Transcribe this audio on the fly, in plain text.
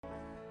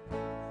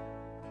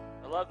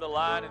love the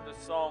line in the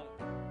song.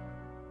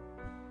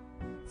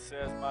 It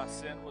says, my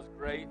sin was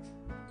great,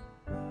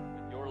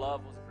 but your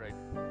love was greater.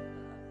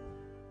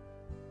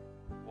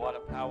 What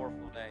a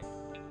powerful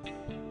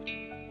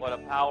name. What a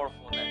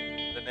powerful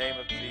name. The name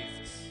of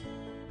Jesus.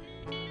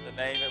 The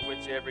name at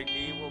which every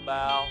knee will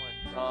bow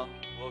and tongue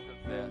will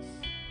confess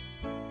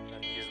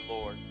that He is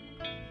Lord.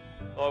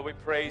 Lord, we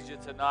praise You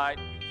tonight.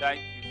 We thank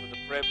You for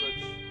the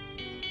privilege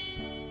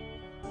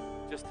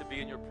just to be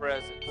in Your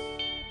presence.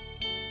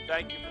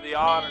 Thank You for the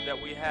honor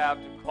that we have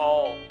to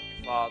call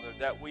You, Father,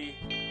 that we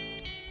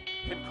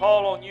can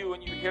call on You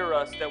and You hear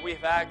us, that we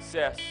have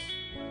access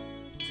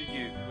to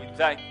You. We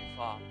thank You,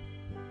 Father.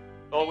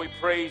 Lord, we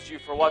praise You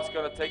for what's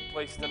going to take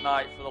place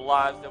tonight, for the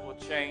lives that will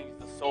change,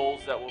 the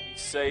souls that will be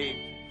saved.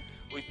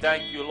 We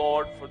thank You,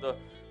 Lord, for the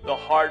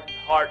hardened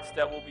hearts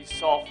that will be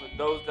softened,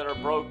 those that are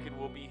broken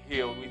will be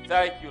healed. We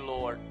thank You,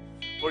 Lord,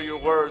 for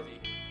You're worthy.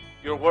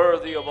 You're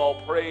worthy of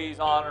all praise,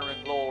 honor,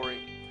 and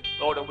glory.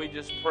 Lord, and we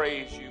just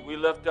praise You. We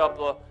lift up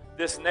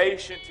this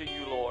nation to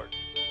You, Lord.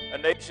 A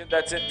nation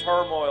that's in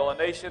turmoil, a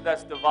nation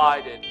that's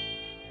divided.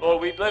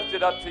 Lord, we lift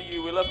it up to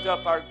You. We lift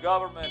up our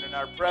government and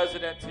our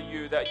president to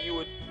You, that You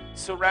would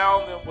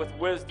surround them with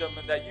wisdom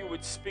and that You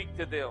would speak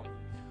to them.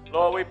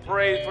 Lord, we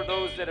pray for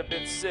those that have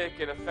been sick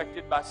and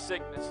affected by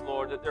sickness,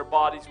 Lord, that their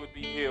bodies would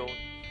be healed.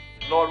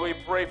 Lord, we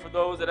pray for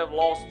those that have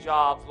lost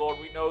jobs. Lord,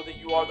 we know that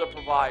You are the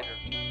provider.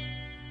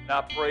 And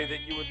I pray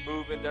that You would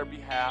move in their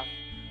behalf.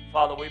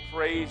 Father, we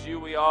praise You,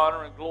 we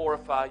honor and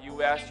glorify You.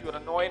 We ask You to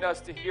anoint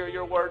us to hear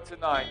Your word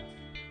tonight.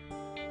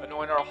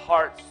 Anoint our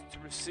hearts to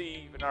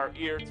receive and our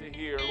ear to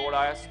hear. Lord,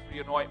 I ask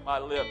You to anoint my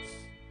lips.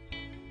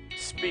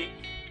 Speak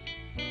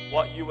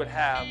what You would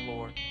have,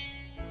 Lord.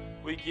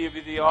 We give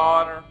You the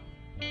honor.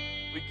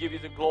 We give You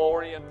the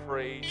glory and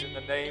praise. In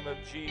the name of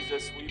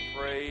Jesus we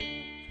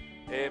pray.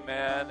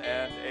 Amen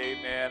and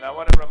amen. I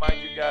want to remind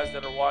you guys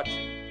that are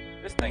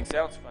watching. This thing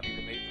sounds funny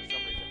to me for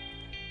some reason.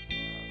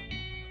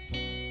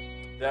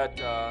 That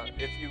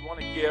if you want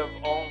to give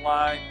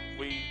online,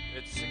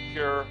 it's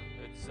secure,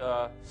 it's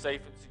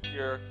safe and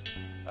secure.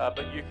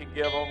 But you can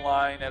give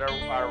online at our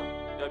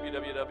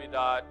www.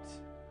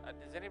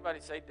 Does anybody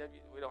say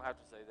W? We don't have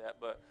to say that,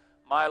 but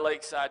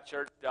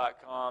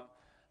mylakesidechurch.com.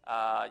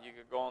 You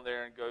can go on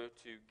there and go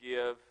to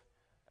give,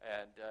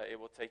 and it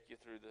will take you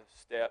through the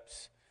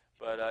steps.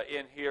 But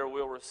in here,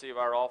 we'll receive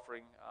our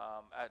offering.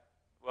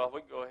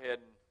 We can go ahead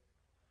and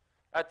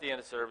at the end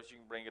of service, you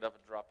can bring it up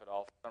and drop it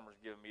off. Summer's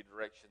giving me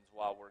directions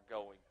while we're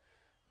going.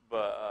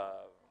 But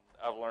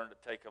I've learned to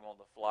take them on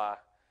the fly.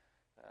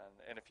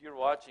 And if you're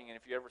watching and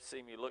if you ever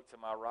see me look to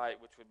my right,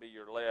 which would be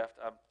your left,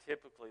 I'm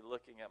typically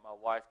looking at my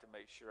wife to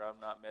make sure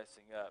I'm not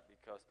messing up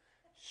because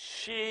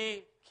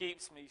she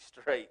keeps me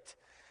straight.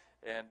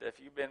 And if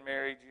you've been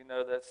married, you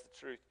know that's the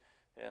truth.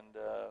 And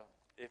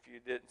if you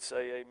didn't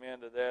say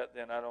amen to that,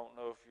 then I don't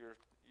know if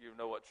you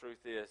know what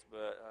truth is.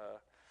 But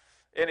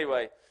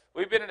anyway,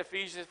 we've been in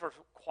Ephesians for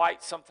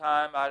quite some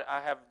time.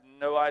 I have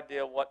no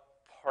idea what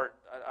part.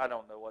 I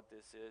don't know what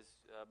this is,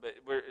 but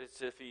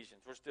it's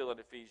Ephesians. We're still in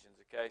Ephesians,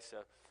 okay? So,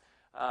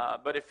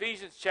 but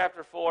Ephesians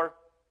chapter 4,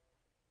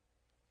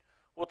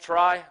 we'll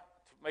try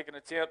to make an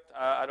attempt.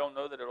 I don't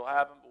know that it'll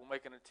happen, but we'll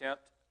make an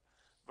attempt.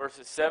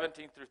 Verses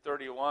 17 through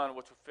 31,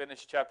 which will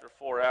finish chapter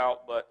 4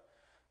 out. But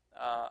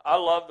I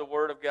love the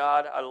Word of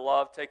God. I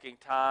love taking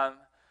time.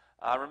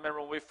 I remember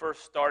when we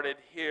first started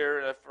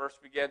here, I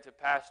first began to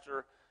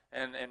pastor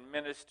and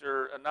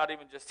minister, not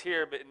even just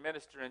here, but in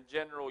minister in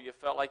general, you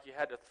felt like you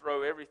had to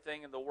throw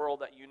everything in the world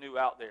that you knew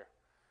out there.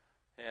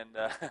 And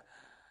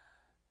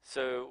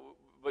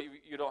but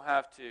you don't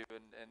have to.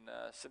 And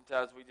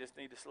sometimes we just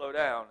need to slow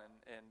down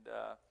and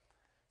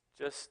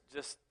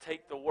just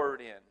take the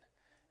Word in.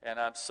 And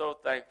I'm so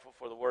thankful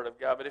for the Word of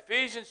God. But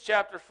Ephesians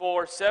chapter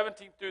 4,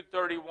 17 through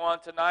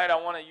 31, tonight I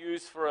want to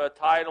use for a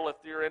title, if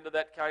you're into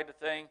that kind of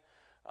thing.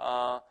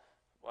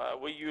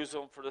 We use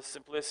them for the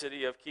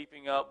simplicity of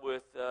keeping up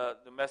with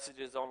the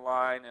messages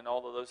online and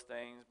all of those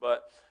things.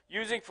 But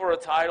using for a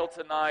title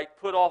tonight,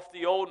 Put Off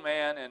the Old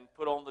Man and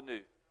Put on the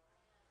New.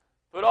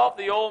 Put off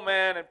the old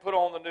man and put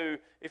on the new.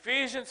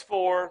 Ephesians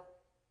 4,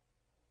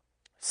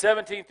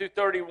 17 through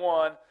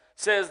 31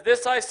 says,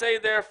 This I say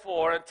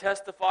therefore, and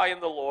testify in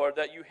the Lord,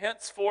 that you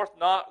henceforth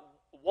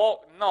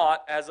walk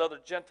not as other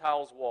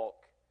Gentiles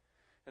walk,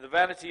 in the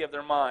vanity of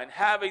their mind,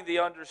 having the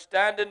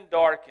understanding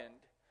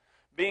darkened,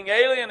 being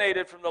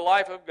alienated from the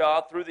life of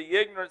God through the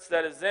ignorance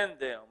that is in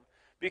them,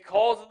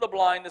 because of the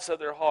blindness of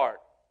their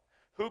heart,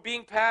 who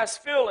being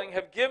past feeling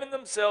have given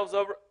themselves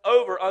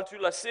over unto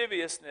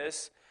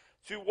lasciviousness,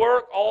 to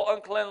work all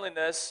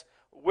uncleanliness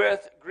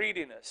with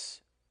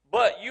greediness.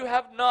 But you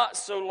have not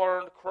so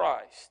learned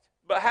Christ.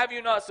 But have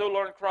you not so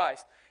learned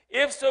Christ?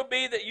 If so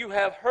be that you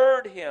have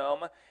heard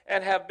Him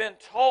and have been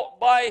taught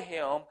by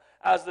Him,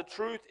 as the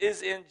truth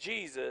is in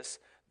Jesus,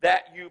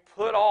 that you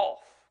put off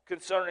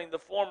concerning the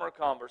former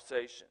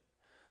conversation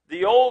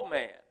the old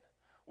man,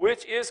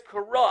 which is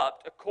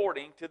corrupt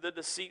according to the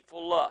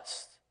deceitful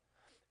lust,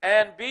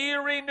 and be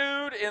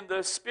renewed in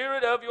the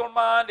spirit of your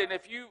mind. And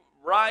if you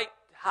write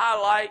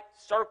highlight,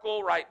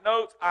 circle, write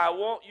notes. I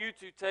want you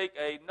to take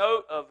a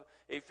note of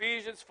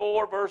Ephesians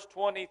 4, verse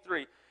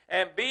 23.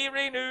 And be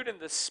renewed in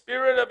the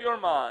spirit of your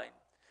mind,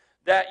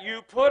 that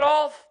you put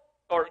off,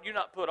 or you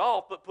not put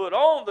off, but put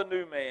on the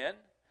new man,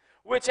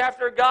 which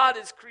after God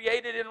is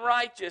created in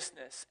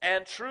righteousness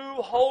and true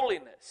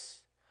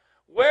holiness.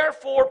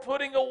 Wherefore,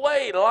 putting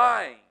away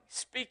lying,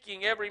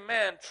 speaking every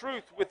man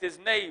truth with his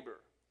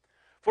neighbor.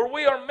 For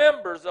we are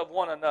members of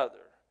one another.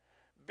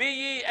 Be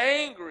ye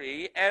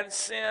angry and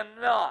sin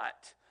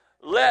not.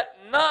 Let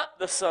not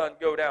the sun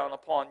go down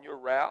upon your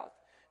wrath,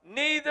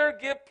 neither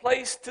give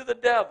place to the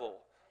devil.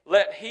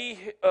 Let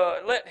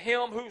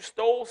him who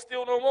stole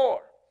steal no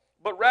more,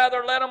 but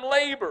rather let him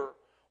labor,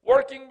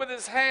 working with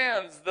his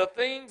hands the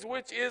things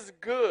which is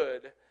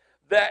good,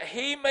 that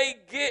he may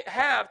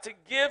have to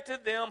give to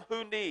them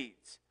who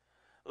needs.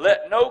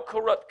 Let no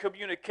corrupt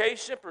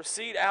communication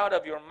proceed out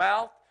of your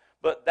mouth,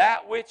 but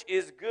that which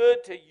is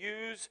good to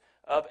use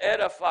of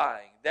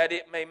edifying, that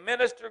it may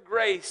minister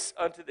grace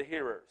unto the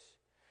hearers.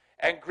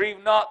 And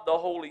grieve not the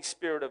Holy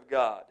Spirit of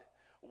God,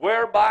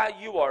 whereby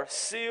you are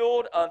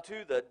sealed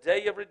unto the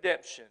day of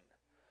redemption.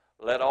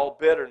 Let all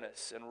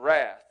bitterness and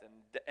wrath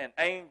and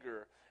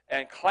anger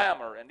and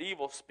clamor and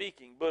evil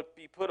speaking but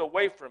be put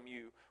away from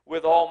you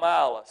with all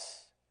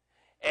malice.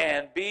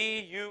 And be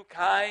you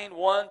kind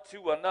one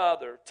to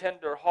another,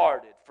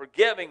 tender-hearted,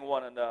 forgiving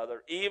one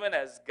another, even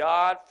as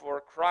God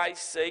for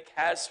Christ's sake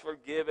has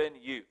forgiven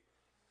you.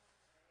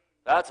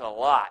 That's a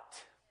lot.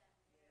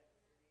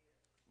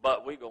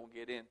 But we're going to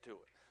get into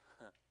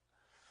it.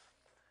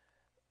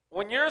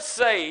 When you're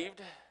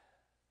saved,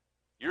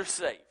 you're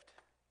saved.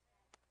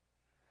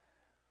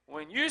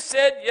 When you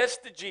said yes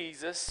to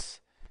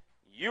Jesus,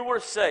 you were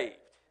saved.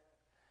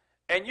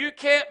 And you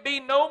can't be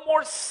no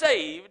more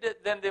saved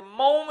than the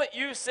moment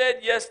you said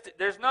yes to,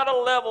 there's not a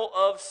level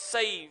of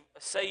save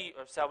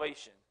or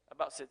salvation. I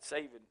about said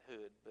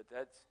savinghood, but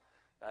that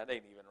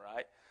ain't even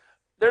right.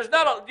 There's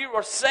not a, you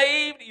are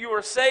saved, you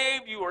are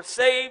saved, you are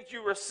saved,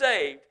 you are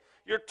saved.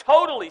 You're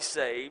totally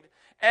saved,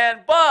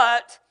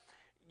 but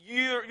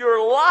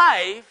your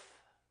life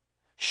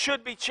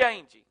should be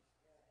changing.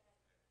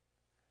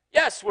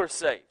 Yes, we're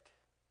saved.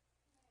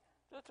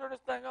 Did I turn this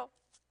thing off?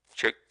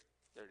 Check.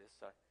 There it is,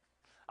 sorry.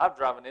 I'm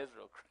driving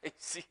Israel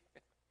crazy.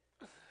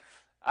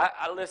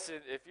 I listen,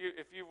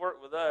 if you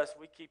work with us,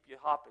 we keep you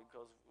hopping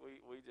because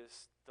we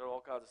just throw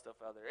all kinds of stuff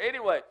out there.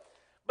 Anyway,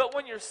 but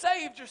when you're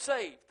saved, you're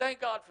saved. Thank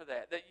God for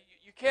that. That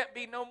you can't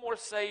be no more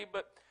saved,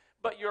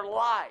 but your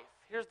life,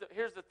 here's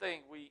the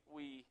thing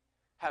we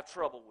have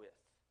trouble with.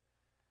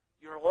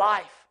 Your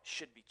life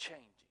should be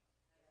changing.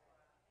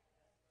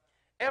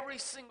 Every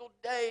single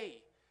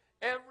day,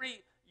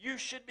 you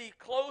should be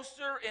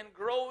closer and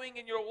growing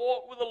in your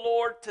walk with the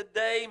Lord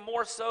today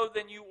more so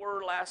than you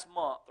were last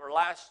month or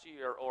last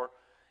year. Or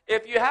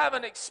if you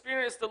haven't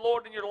experienced the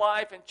Lord in your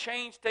life and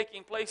change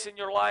taking place in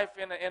your life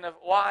in a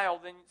while,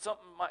 then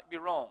something might be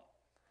wrong.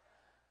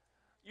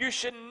 You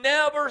should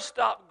never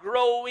stop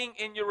growing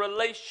in your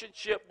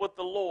relationship with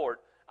the Lord.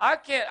 I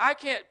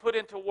can't put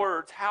into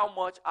words how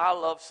much I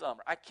love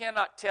Summer. I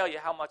cannot tell you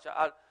how much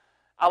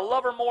I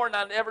love her more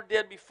than I ever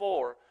did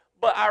before.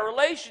 But our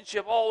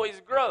relationship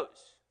always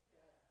grows.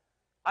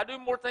 I do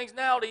more things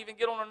now to even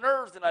get on her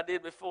nerves than I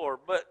did before.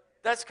 But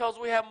that's because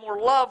we have more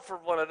love for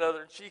one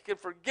another and she can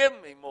forgive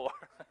me more.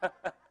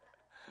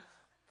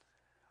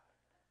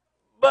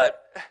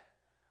 But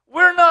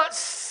we're not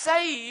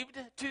saved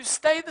to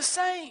stay the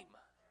same.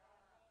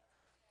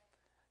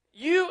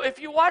 If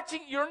you're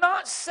watching, you're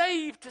not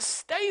saved to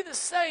stay the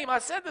same. I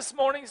said this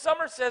morning,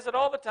 Summer says it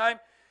all the time,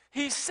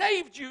 He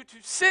saved you to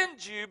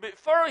send you, but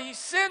before He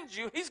sends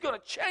you, He's going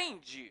to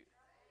change you.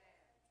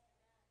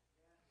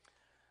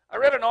 I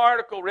read an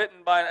article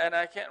written by, and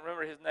I can't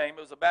remember his name,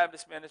 it was a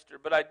Baptist minister,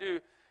 but I do.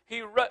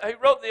 He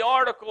wrote the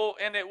article,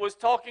 and it was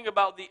talking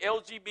about the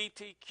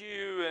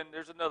LGBTQ, and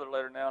there's another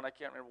letter now, and I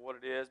can't remember what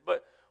it is,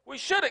 but we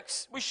should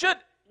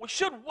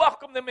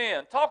welcome them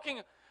in.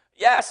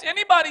 Yes,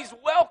 anybody's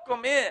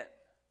welcome in.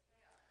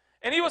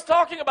 And he was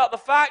talking about the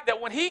fact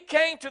that when he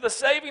came to the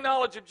saving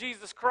knowledge of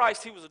Jesus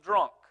Christ, he was a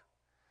drunk.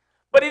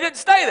 But he didn't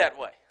stay that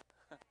way.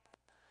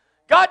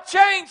 God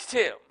changed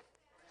him.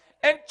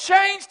 And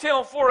changed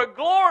him for a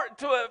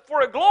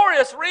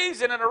glorious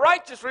reason and a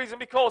righteous reason,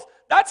 because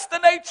that's the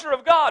nature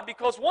of God.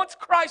 Because once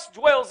Christ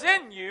dwells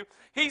in you,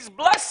 He's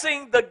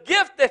blessing the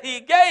gift that He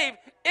gave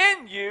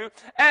in you.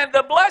 And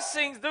the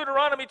blessings,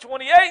 Deuteronomy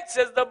 28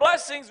 says, the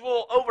blessings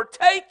will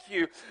overtake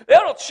you.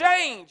 It'll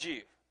change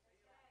you.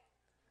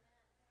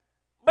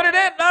 But it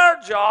isn't our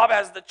job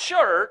as the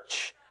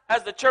church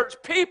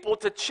people,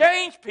 to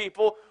change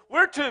people.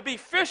 We're to be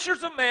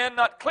fishers of men,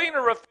 not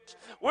cleaner of fish.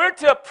 We're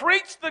to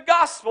preach the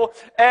gospel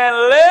and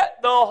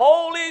let the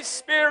Holy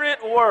Spirit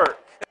work.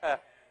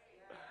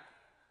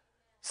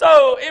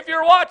 So if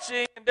you're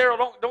watching, and Daryl,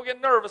 don't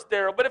get nervous,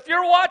 Daryl, but if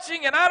you're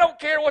watching, and I don't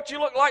care what you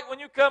look like when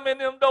you come in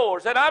them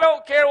doors, and I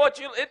don't care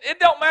it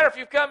don't matter if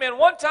you've come in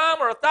one time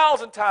or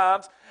 1,000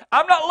 times,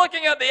 I'm not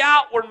looking at the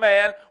outward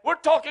man. We're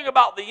talking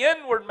about the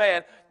inward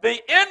man.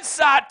 The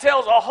inside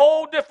tells a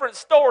whole different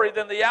story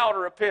than the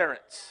outer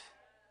appearance.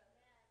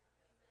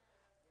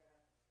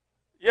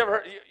 You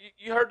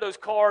heard those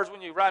cars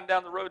when you're riding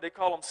down the road, they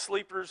call them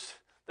sleepers?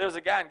 There was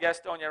a guy in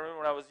Gastonia, I remember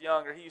when I was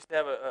younger, he used to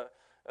have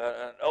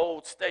an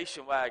old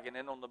station wagon,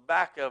 and on the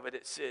back of it,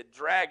 it said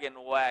Dragon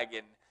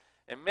Wagon.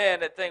 And man,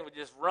 that thing would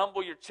just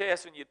rumble your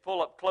chest when you'd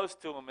pull up close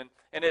to him,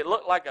 and it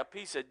looked like a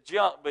piece of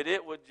junk, but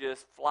it would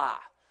just fly.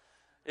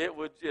 It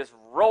would just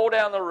roll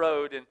down the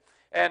road,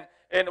 and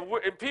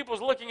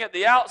people's looking at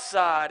the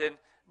outside,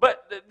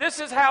 but this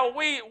is how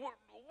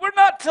we're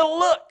not to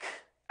look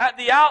at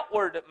the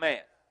outward man.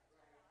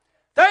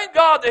 Thank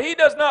God that he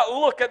does not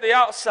look at the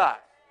outside.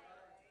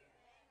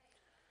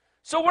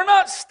 So we're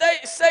not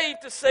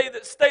saved to say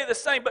that stay the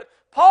same, but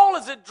Paul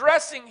is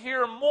addressing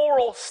here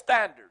moral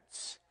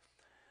standards.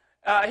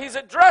 He's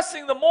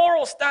addressing the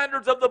moral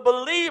standards of the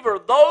believer,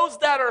 those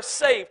that are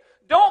saved.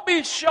 Don't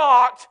be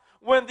shocked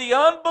when the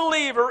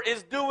unbeliever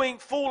is doing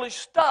foolish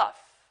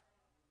stuff.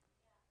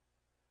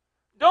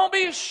 Don't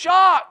be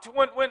shocked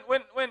when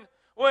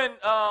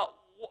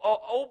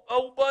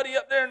old buddy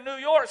up there in New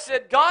York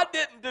said God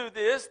didn't do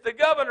this. The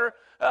governor,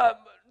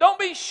 don't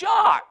be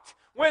shocked.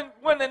 When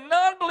the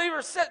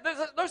non-believer said,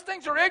 those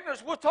things are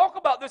ignorance. We'll talk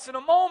about this in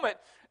a moment.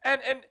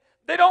 And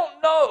they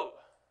don't know.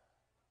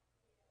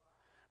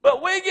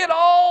 But we get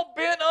all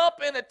bent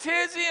up in a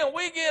tizzy and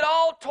we get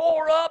all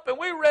tore up and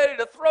we're ready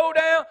to throw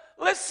down.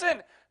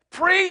 Listen,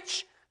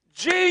 preach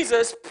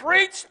Jesus,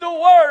 preach the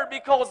word,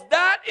 because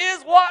that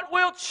is what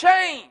will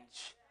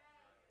change.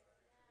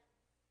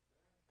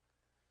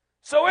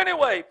 So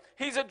anyway,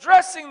 he's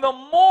addressing the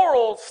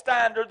moral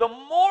standard, the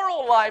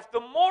moral life, the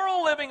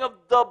moral living of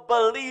the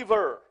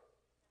believer.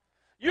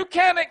 You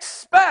can't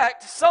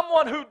expect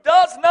someone who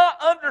does not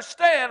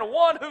understand,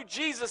 one, who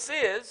Jesus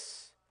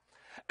is,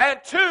 and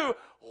two,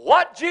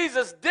 what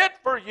Jesus did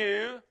for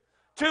you,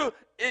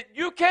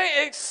 you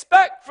can't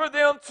expect for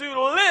them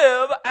to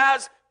live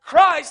as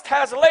Christ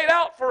has laid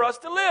out for us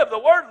to live. The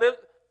word live,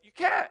 you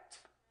can't.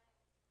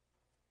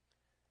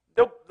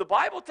 The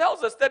Bible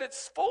tells us that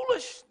it's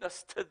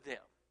foolishness to them.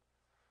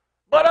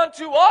 But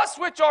unto us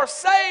which are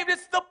saved,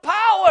 it's the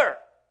power.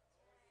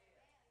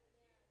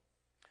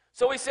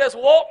 So he says,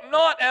 walk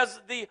not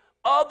as the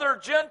other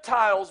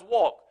Gentiles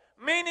walk.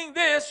 Meaning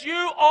this,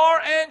 you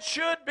are and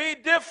should be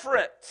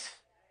different.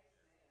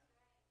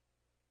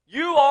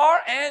 You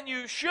are and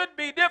you should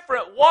be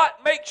different. What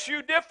makes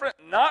you different?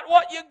 Not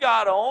what you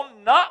got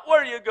on, not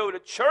where you go to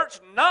church,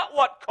 not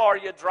what car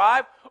you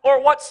drive,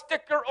 or what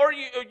sticker or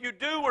you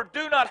do or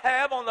do not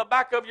have on the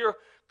back of your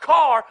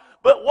car.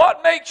 But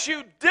what makes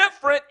you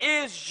different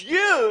is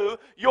you,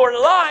 your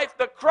life,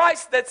 the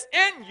Christ that's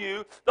in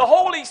you, the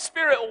Holy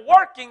Spirit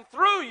working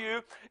through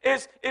you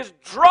is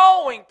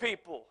drawing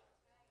people.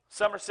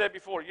 Summer said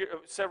before,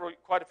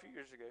 quite a few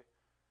years ago.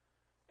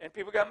 And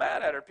people got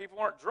mad at her. People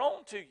weren't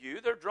drawn to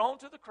you. They're drawn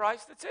to the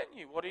Christ that's in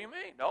you. What do you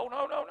mean? No.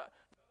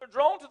 They're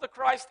drawn to the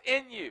Christ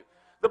in you.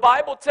 The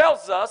Bible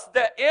tells us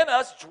that in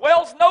us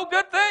dwells no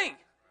good thing.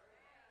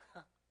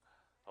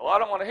 Oh, I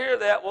don't want to hear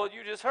that. Well,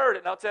 you just heard it,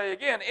 and I'll tell you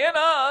again. In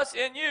us,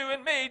 in you,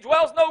 in me,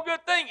 dwells no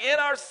good thing in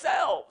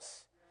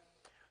ourselves.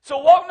 So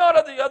walk not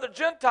of the other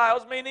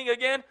Gentiles, meaning,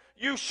 again,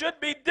 you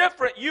should be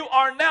different. You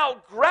are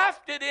now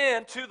grafted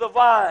into the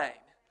vine.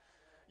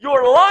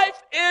 Your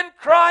life in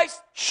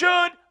Christ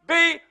should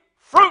be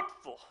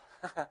fruitful.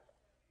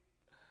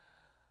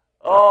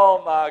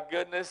 Oh, my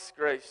goodness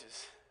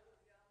gracious.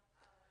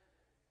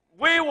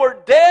 We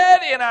were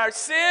dead in our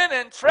sin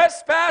and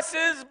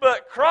trespasses,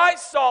 but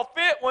Christ saw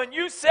fit when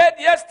you said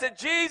yes to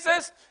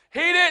Jesus.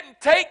 He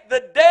didn't take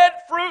the dead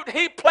fruit.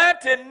 He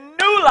planted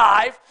new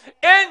life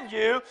in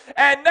you,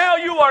 and now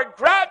you are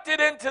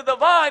grafted into the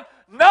vine,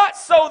 not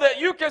so that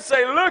you can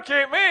say, look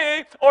at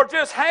me, or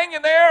just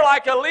hanging there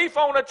like a leaf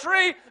on a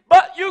tree,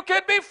 but you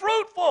can be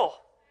fruitful.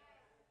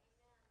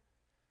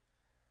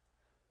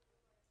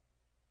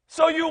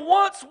 So you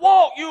once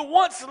walked, you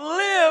once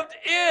lived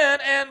in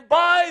and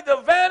by the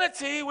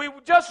vanity, we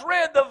just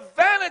read, the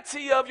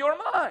vanity of your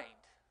mind.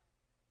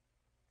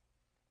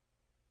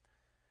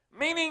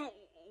 Meaning,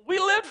 we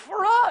lived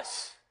for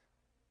us.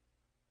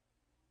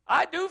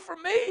 I do for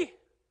me.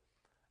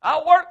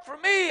 I work for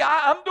me.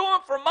 I'm doing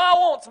for my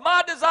wants,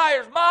 my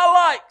desires,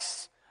 my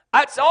likes.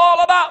 It's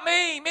all about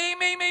me,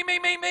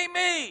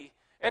 me.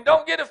 And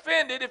don't get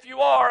offended if you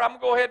are. I'm going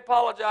to go ahead and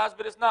apologize,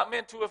 but it's not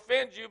meant to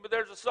offend you. But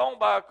there's a song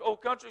by an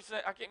old country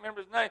singer. I can't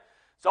remember his name.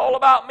 It's all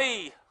about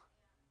me.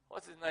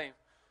 What's his name?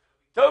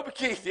 Toby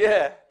Keith,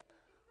 yeah.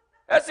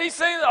 That's he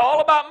sings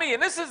all about me.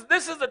 And this is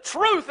the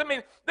truth. I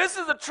mean, this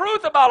is the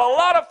truth about a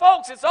lot of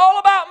folks. It's all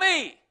about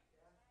me.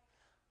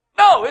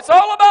 No, it's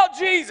all about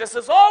Jesus.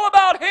 It's all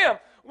about him.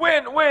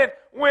 When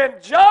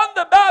John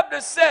the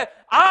Baptist said,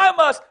 I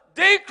must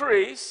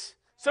decrease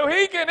so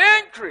he can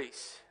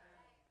increase.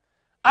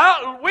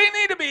 We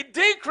need to be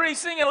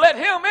decreasing and let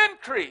Him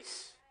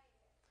increase.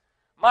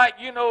 Mike,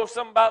 you know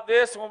something about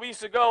this. When we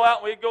used to go out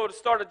and we'd go to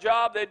start a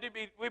job,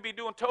 we'd be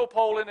doing toe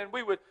poling,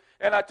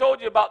 and I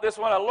told you about this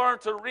when I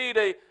learned to read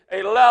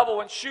a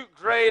level and shoot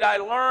grade. I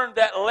learned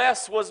that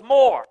less was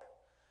more.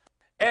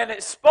 And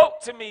it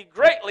spoke to me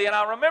greatly. And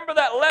I remember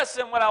that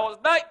lesson when I was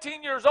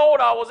 19 years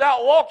old. I was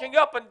out walking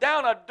up and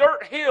down a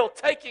dirt hill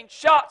taking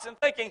shots and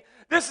thinking,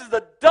 this is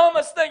the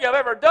dumbest thing I've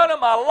ever done in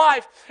my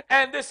life.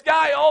 And this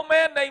guy, old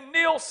man named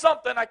Neil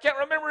something, I can't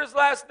remember his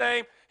last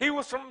name. He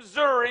was from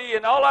Missouri,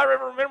 and all I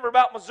ever remember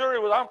about Missouri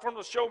was, I'm from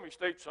the Show Me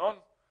State, son.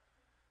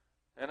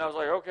 And I was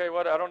like, okay,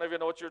 I don't even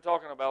know what you're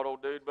talking about,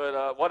 old dude,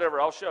 but whatever,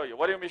 I'll show you.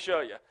 What do you want me to show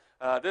you?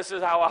 This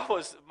is how I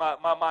was,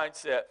 my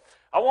mindset.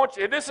 I want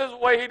you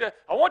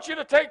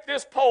to take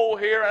this pole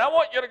here, and I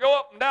want you to go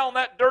up and down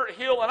that dirt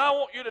hill, and I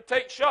want you to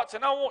take shots,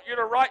 and I want you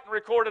to write and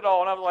record it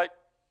all. And I was like,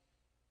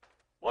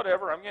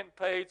 whatever, I'm getting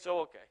paid, so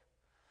okay.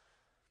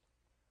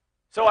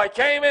 So I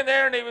came in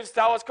there, and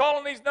I was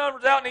calling these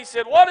numbers out, and he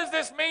said, what does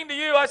this mean to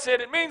you? I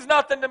said, it means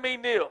nothing to me,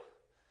 Neil.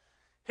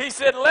 He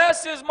said,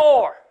 less is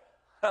more.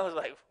 I was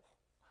like,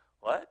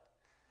 what?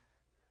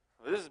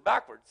 Well, this is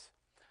backwards.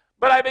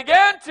 But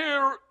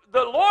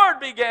the Lord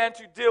began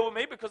to deal with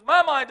me because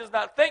my mind does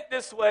not think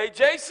this way.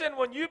 Jason,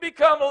 when you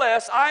become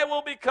less, I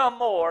will become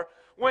more.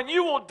 When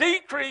you will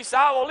decrease,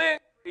 I will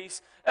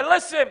increase. And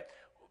listen,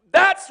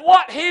 that's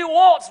what He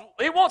wants.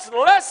 He wants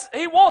less.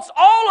 He wants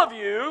all of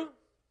you,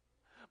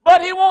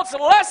 but He wants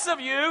less of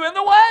you in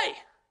the way.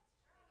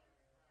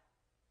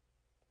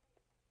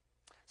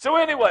 So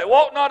anyway,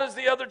 walk not as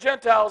the other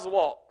Gentiles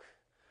walk.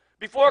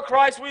 Before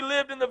Christ, we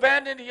lived in the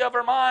vanity of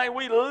our mind.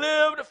 We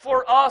lived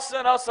for us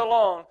and us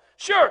alone.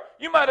 Sure,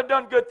 you might have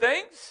done good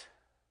things.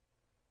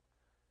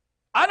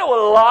 I know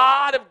a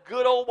lot of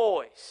good old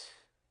boys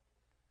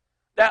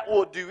that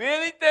will do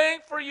anything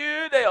for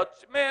you.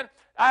 I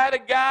had a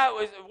guy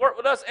who worked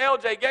with us,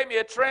 LJ, gave me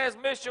a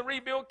transmission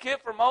rebuild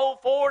kit from my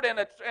old Ford and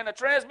a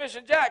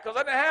transmission jack because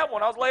I didn't have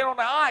one. I was laying on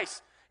the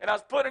ice, and I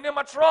was putting it in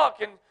my truck,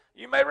 and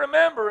you may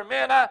remember, and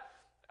man,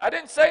 I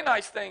didn't say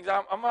nice things.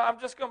 I'm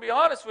just going to be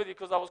honest with you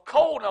because I was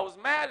cold and I was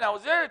mad and I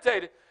was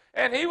irritated.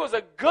 And he was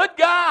a good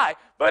guy,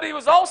 but he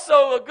was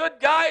also a good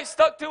guy. He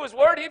stuck to his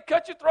word. He'd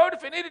cut your throat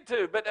if he needed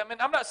to. But, I mean,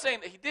 I'm not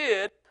saying that he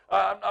did.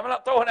 I'm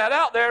not throwing that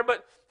out there.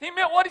 But he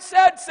meant what he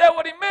said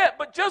what he meant.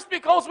 But just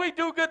because we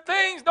do good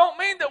things don't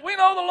mean that we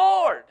know the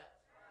Lord.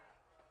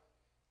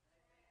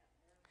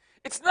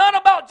 It's not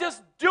about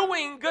just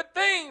doing good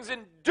things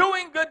and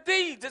doing good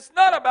deeds. It's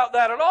not about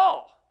that at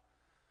all.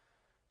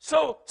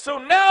 So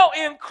now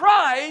in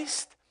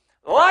Christ,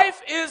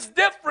 life is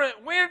different.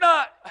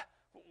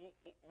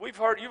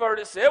 You've heard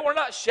it said, we're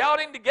not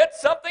shouting to get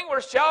something,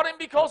 we're shouting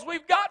because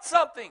we've got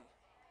something.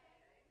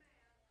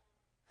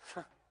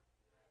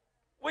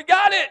 We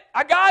got it.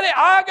 I got it.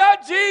 I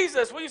got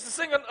Jesus. We used to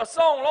sing a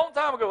song a long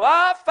time ago.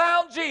 I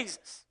found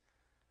Jesus.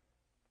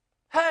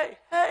 Hey,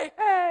 hey,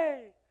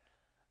 hey.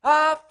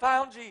 I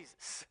found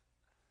Jesus.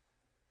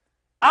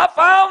 I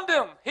found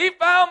Him. He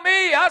found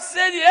me. I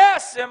said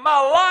yes, and my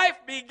life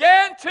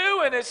began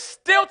to and is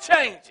still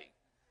changing.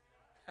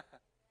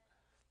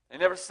 He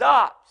never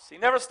stops. He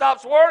never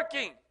stops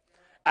working.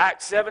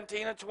 Acts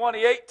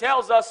 17:28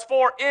 tells us,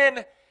 for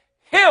in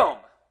Him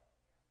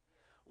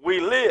we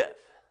live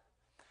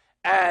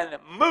and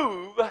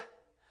move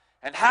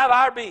and have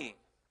our being.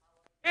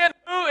 In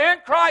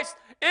Christ,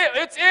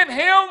 it's in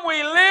Him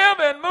we live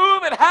and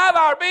move and have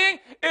our being.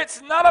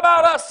 It's not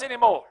about us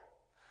anymore.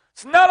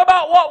 It's not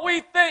about what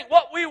we think,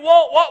 what we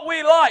want, what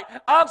we like.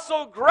 I'm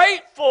so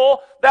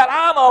grateful that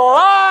I'm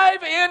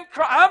alive in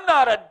Christ. I'm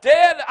not a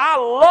dead. I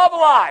love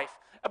life.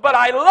 But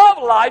I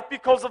love life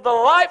because of the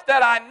life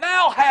that I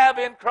now have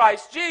in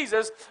Christ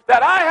Jesus,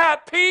 that I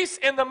have peace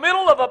in the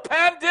middle of a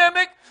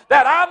pandemic,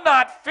 that I'm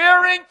not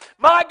fearing.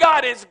 My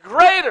God is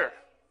greater.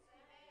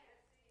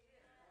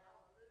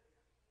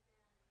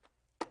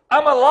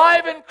 I'm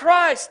alive in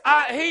Christ.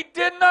 He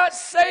did not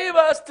save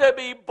us to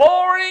be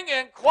boring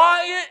and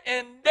quiet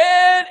and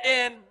dead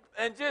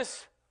and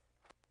just...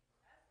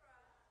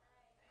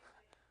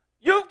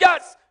 You've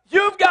got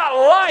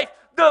life.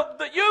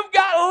 You've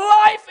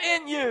got life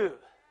in you.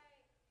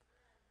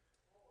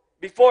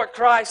 Before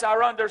Christ,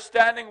 our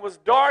understanding was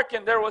dark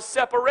and there was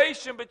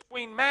separation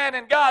between man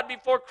and God.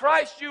 Before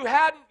Christ, you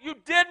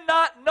did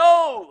not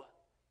know.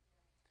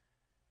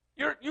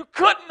 You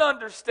couldn't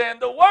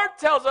understand. The Word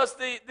tells us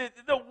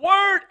the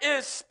Word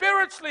is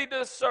spiritually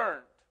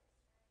discerned.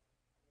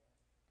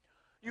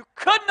 You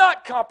could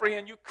not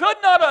comprehend. You could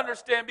not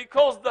understand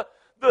because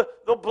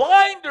the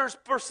blinders,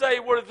 per se,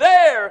 were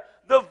there.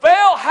 The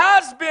veil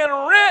has been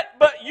rent,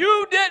 but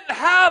you didn't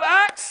have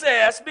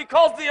access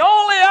because the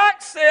only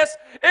access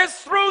is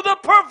through the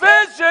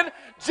provision,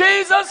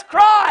 Jesus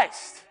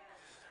Christ.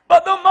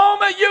 But the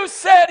moment you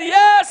said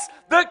yes,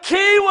 the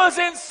key was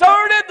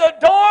inserted, the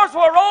doors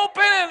were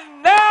open,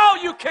 and now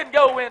you can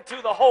go into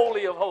the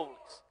Holy of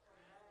Holies.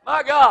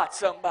 My God,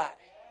 somebody.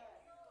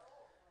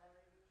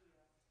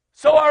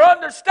 So our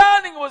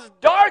understanding was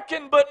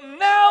darkened, but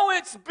now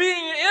it's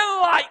being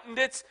enlightened.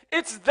 It's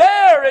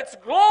there, it's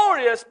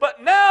glorious,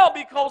 but now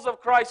because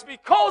of Christ,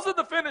 because of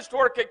the finished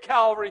work at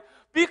Calvary,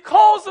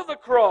 because of the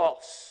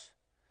cross,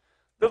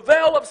 the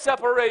veil of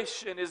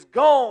separation is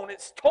gone,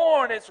 it's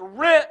torn, it's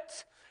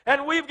rent,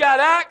 and we've got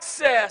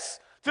access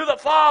to the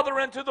Father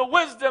and to the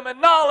wisdom and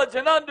knowledge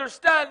and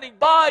understanding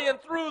by and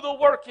through the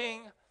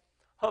working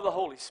of the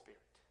Holy Spirit.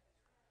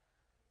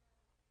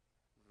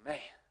 Man,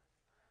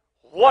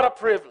 what a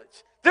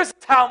privilege. This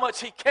is how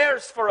much He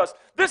cares for us.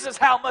 This is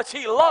how much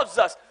He loves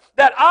us.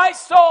 That I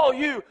saw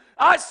you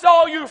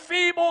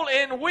feeble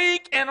and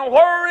weak and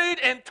worried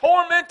and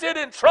tormented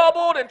and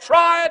troubled and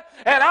tried,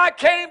 and I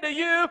came to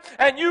you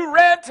and you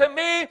ran to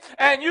me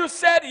and you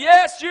said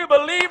yes, you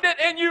believed it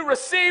and you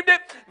received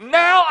it.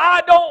 Now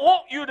I don't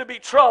want you to be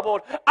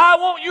troubled. I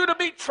want you to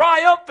be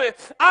triumphant.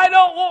 I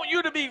don't want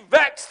you to be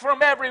vexed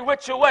from every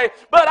which way,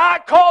 but I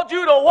called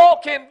you to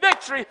walk in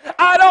victory.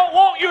 I don't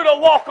want you to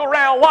walk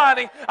around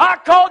whining. I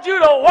called you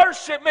to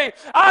worship me.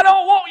 I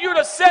don't want you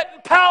to sit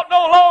and pout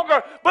no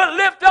longer, but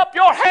lift up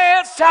your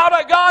hands, shout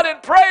at God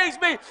and praise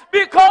me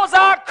because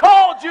I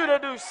called you to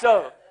do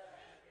so.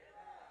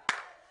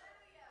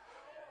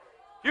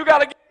 You got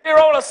to get here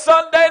on a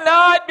Sunday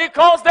night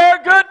because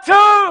they're good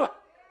too.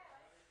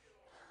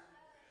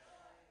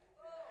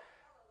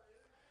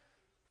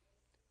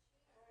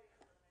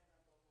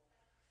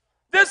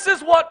 This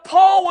is what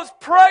Paul was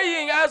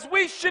praying as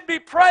we should be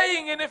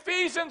praying in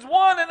Ephesians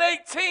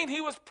 1:18.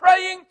 He was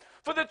praying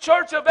for the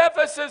church of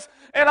Ephesus,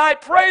 and I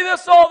pray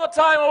this all the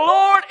time.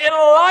 Lord,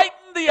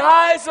 enlighten the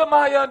eyes of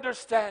my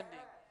understanding.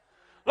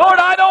 Lord,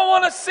 I don't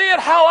want to see it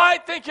how I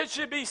think it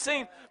should be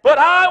seen, but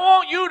I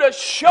want you to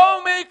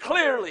show me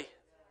clearly.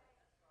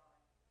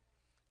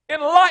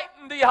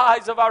 Enlighten the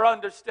eyes of our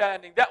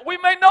understanding, that we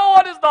may know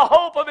what is the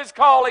hope of His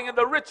calling and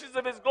the riches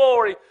of His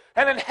glory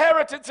and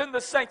inheritance in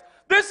the saints.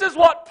 This is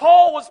what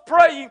Paul was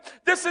praying.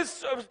 This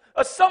is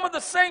some of the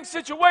same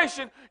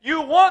situation.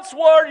 You once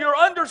were, your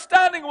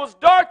understanding was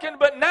darkened,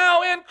 but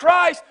now in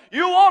Christ,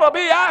 you ought to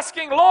be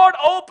asking, Lord,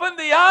 open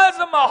the eyes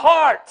of my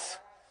heart.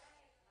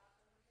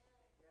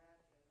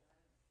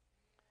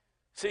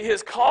 See,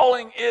 His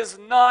calling is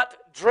not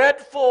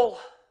dreadful.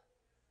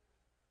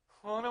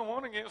 Well, I don't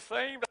want to get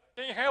saved.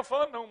 I can't have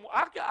fun no more.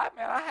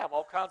 I have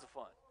all kinds of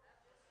fun.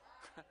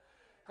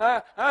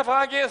 If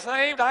I get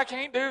saved, I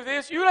can't do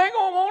this. You ain't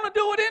going to want to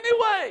do it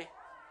anyway.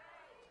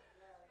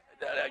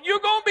 You're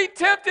going to be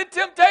tempted.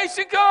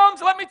 Temptation comes.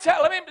 Let me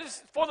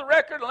just, for the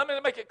record, let me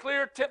make it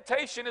clear.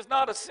 Temptation is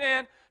not a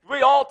sin.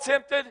 We all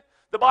tempted.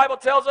 The Bible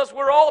tells us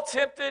we're all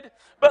tempted.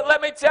 But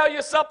let me tell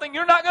you something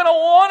you're not going to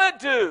want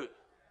to do.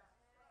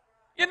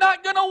 You're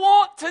not going to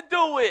want to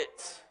do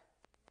it.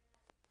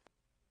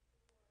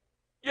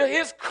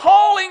 His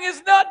calling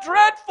is not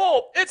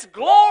dreadful. It's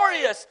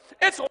glorious.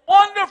 It's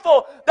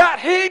wonderful that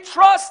He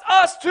trusts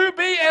us to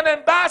be an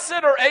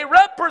ambassador, a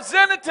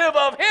representative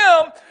of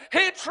Him.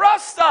 He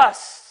trusts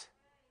us.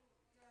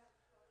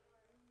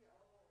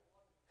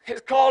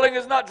 His calling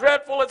is not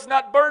dreadful. It's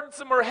not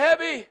burdensome or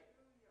heavy.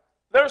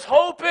 There's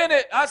hope in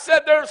it. I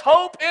said there's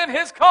hope in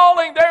His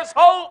calling. There's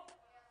hope.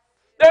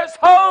 There's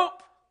hope.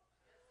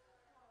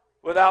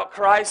 Without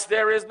Christ,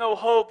 there is no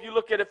hope. You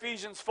look at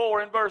Ephesians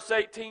 4 and verse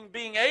 18,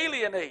 being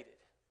alienated.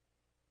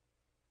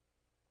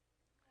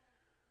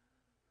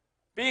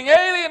 Being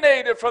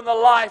alienated from the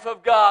life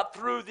of God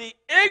through the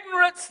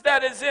ignorance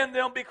that is in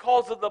them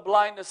because of the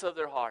blindness of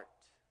their heart.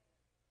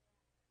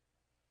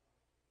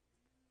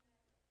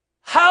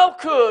 How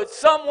could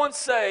someone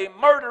say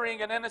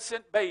murdering an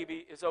innocent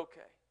baby is okay?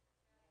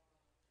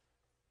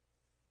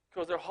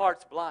 Because their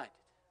heart's blinded.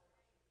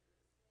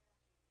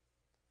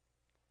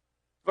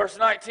 Verse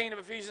 19 of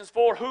Ephesians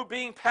 4, who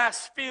being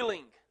past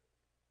feeling,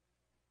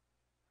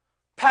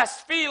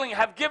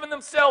 have given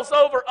themselves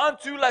over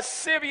unto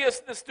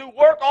lasciviousness, to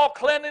work all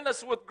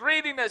cleanliness with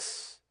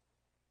greediness.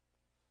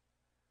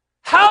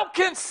 How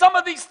can some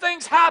of these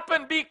things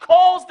happen?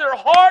 Because their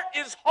heart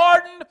is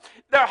hardened,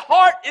 their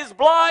heart is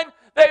blind,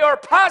 they are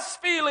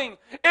past feeling.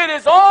 It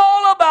is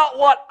all about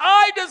what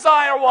I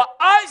desire, what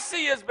I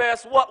see as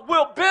best, what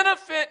will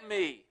benefit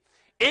me,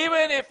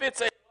 even if it's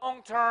a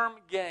long-term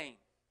gain.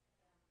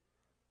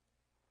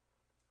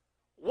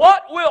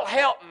 What will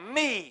help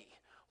me?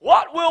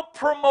 What will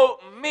promote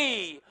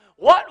me?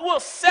 What will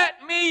set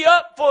me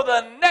up for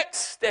the next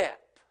step?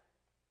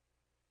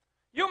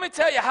 You want me to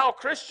tell you how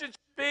Christians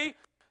should be?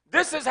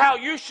 This is how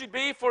you should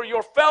be for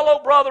your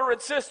fellow brother and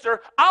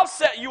sister. I'll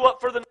set you up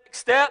for the next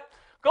step.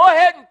 Go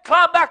ahead and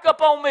climb back up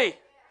on me.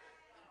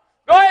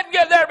 Go ahead and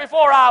get there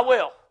before I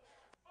will.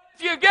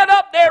 If you get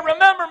up there,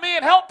 remember me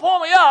and help pull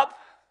me up.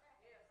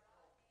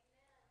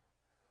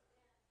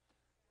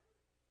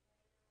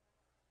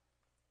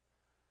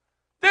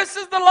 This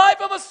is the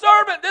life of a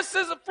servant. This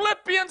is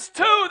Philippians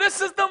 2. This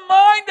is the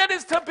mind that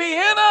is to be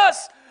in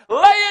us. Lay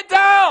it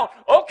down.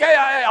 Okay,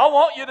 I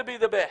want you to be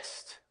the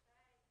best.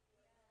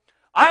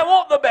 I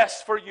want the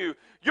best for you.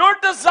 Your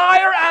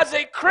desire as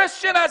a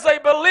Christian, as a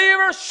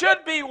believer,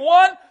 should be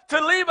one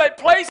to leave a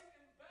place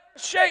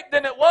shape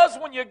than it was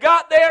when you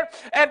got there,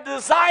 and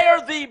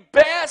desire the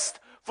best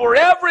for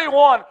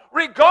everyone,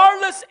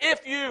 regardless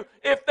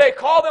if they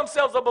call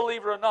themselves a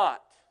believer or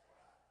not.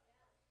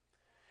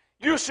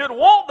 You should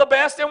want the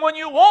best, and when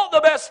you want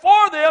the best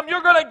for them,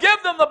 you're going to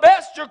give them the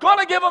best. You're going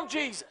to give them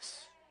Jesus.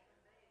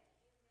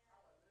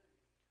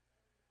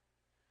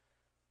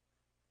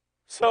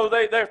 So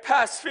they're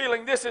past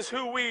feeling this is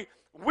who we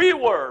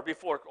were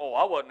before. Oh,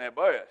 I wasn't that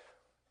bad.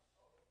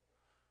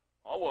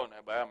 I wasn't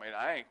that bad. I mean,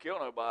 I ain't killed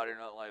nobody or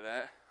nothing like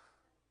that.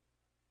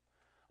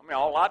 I mean,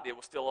 all I did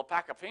was steal a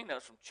pack of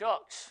peanuts from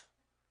Chuck's.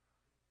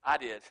 I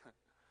did.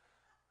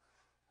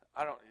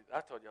 I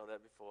told y'all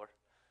that before.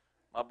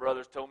 My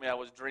brothers told me I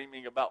was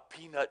dreaming about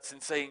peanuts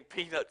and saying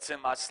peanuts in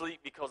my sleep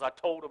because I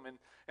told them,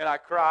 and I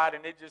cried,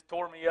 and it just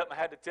tore me up. I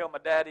had to tell my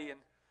daddy, and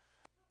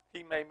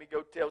he made me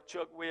go tell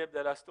Chuck Wibb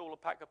that I stole a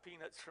pack of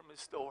peanuts from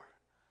his store.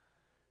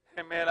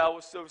 And man, I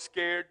was so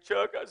scared.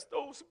 Chuck, I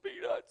stole some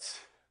peanuts.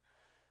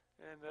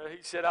 And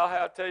he said,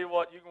 I'll tell you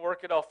what, you can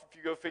work it off if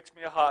you go fix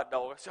me a hot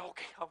dog. I said,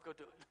 okay, I'll go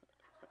do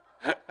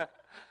it.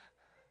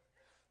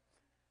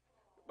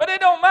 But it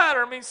don't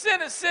matter. I mean,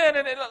 sin is sin.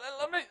 And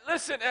let me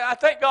listen, I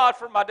thank God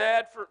for my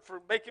dad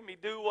for making me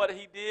do what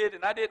he did.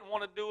 And I didn't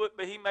want to do it,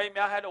 but he made me.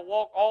 I had to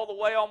walk all the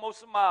way,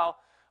 almost a mile,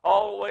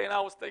 all the way. And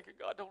I was thinking,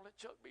 God, don't let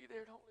Chuck be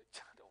there. Don't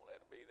let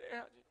him be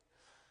there.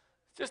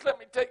 Just let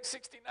me take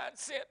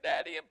 69-cent,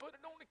 Daddy, and put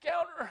it on the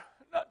counter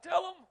and not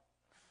tell him.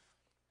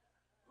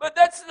 But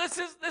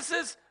this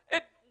is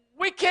it.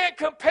 We can't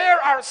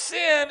compare our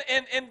sin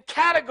in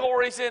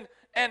categories and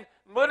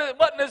it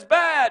wasn't as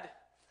bad.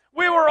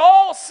 We were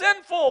all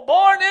sinful,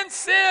 born in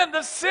sin.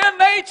 The sin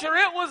nature,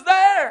 it was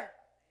there.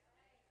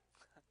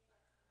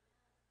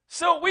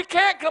 So we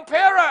can't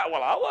compare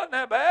well, I wasn't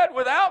that bad.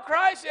 Without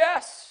Christ,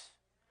 yes.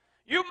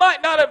 You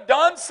might not have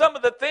done some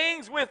of the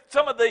things with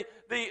some of the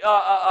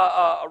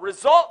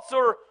results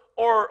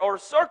or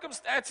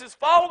circumstances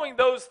following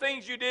those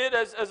things you did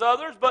as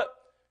others, but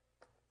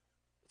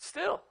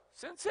still,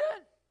 sin's sin.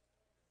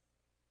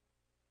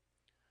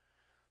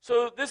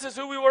 So this is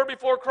who we were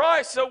before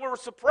Christ. So we're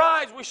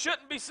surprised. We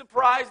shouldn't be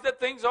surprised that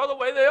things are the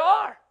way they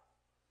are.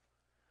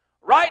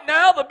 Right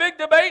now, the big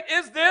debate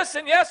is this,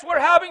 and yes, we're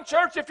having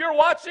church. If you're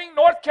watching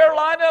North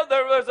Carolina,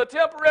 there's a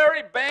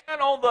temporary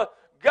ban on the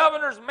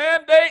governor's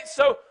mandate.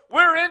 So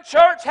we're in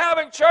church,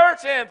 having church,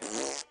 and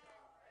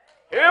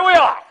here we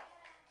are.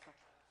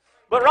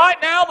 But right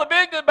now, the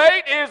big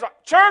debate is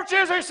church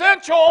is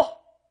essential.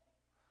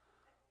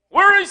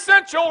 We're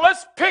essential.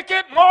 Let's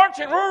picket, march,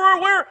 and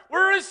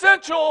we're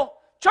essential.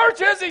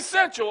 Church is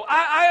essential.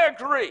 I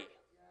agree.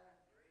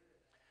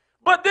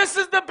 But this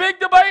is the big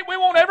debate. We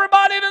want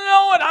everybody to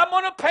know it. I'm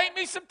going to paint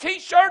me some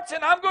T-shirts,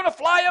 and I'm going to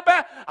fly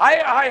about.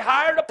 I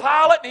hired a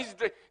pilot, and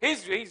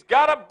he's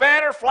got a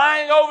banner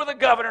flying over the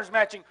governor's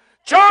mansion.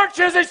 Church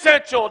is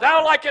essential,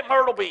 down like at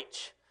Myrtle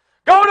Beach.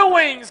 Go to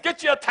Wings,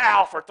 get you a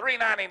towel for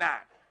 $3.99.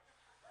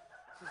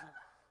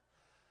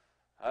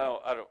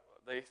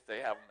 They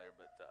have them there,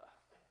 but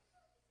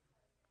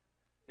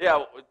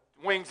yeah,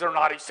 wings are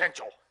not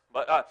essential.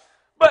 But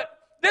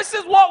this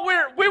is what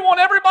we want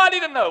everybody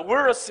to know.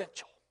 We're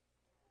essential.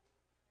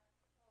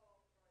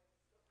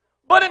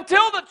 But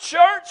until the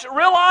church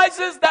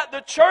realizes that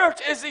the church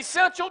is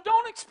essential,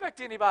 don't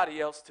expect anybody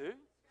else to.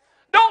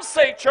 Don't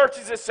say church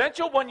is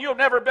essential when you've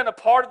never been a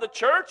part of the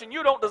church and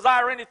you don't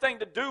desire anything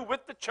to do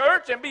with the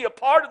church and be a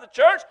part of the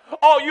church.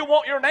 All you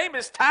want, your name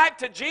is tagged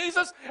to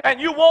Jesus, and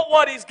you want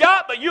what He's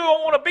got, but you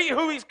don't want to be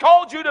who He's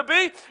called you to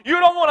be. You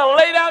don't want to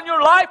lay down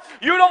your life.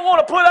 You don't want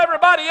to put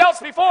everybody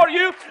else before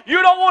you.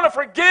 You don't want to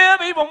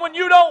forgive even when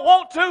you don't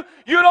want to.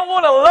 You don't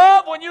want to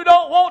love when you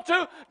don't want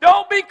to.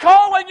 Don't be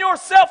calling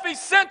yourself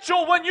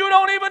essential when you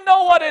don't even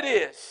know what it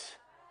is.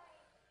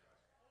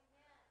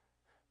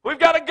 We've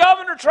got a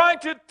governor trying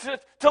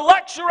to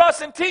lecture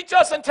us and teach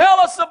us and tell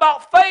us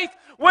about faith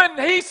when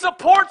he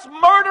supports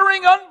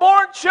murdering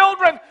unborn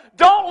children.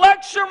 Don't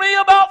lecture me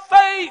about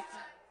faith.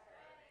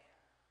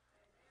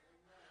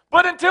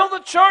 But until the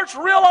church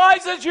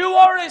realizes you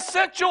are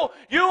essential,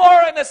 you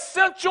are an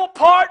essential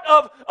part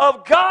of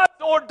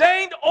God's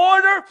ordained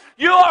order.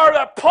 You are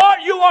a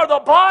part, you are the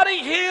body,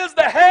 He is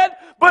the head.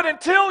 But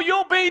until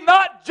you'll be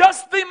not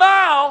just the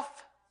mouth,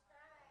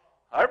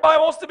 everybody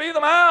wants to be the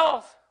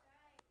mouth.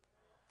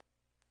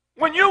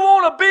 When you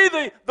want to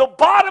be the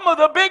bottom of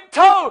the big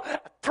toe,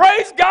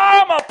 praise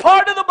God, I'm a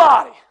part of the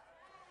body.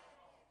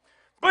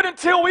 But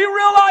until we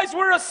realize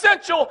we're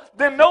essential,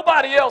 then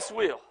nobody else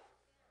will.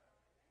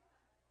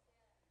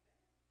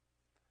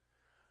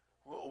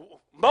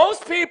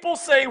 Most people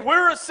say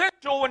we're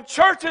essential when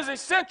church is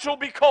essential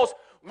because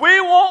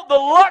we want the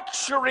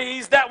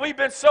luxuries that we've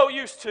been so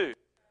used to.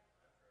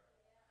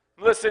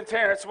 Listen,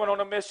 Terrence went on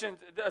a mission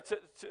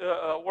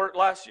to work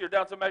last year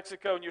down to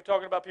Mexico, and you're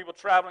talking about people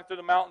traveling through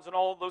the mountains and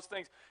all of those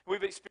things.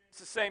 We've experienced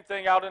the same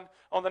thing out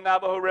on the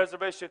Navajo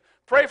Reservation.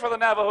 Pray for the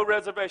Navajo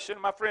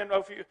Reservation. My friend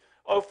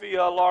Ophi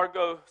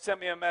Largo sent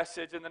me a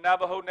message, and the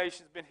Navajo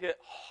Nation's been hit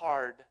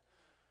hard.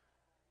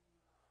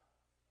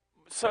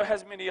 So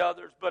has many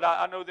others, but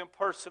I know them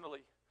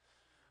personally.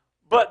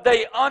 But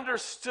they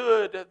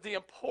understood the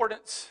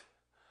importance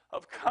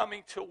of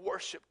coming to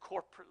worship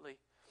corporately.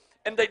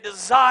 And they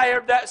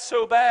desired that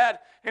so bad.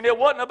 And it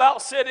wasn't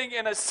about sitting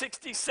in a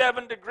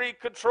 67-degree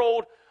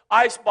controlled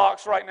ice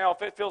box right now.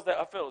 If it feels that,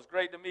 I feel it's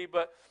great to me.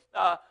 But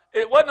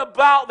it wasn't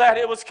about that.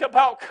 It was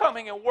about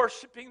coming and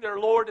worshiping their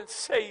Lord and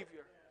Savior.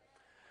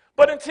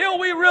 But until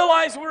we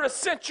realize we're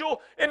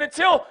essential, and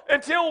until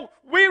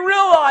we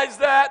realize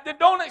that, then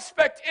don't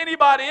expect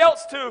anybody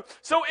else to.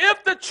 So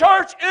if the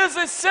church is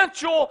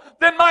essential,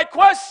 then my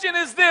question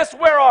is this: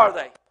 where are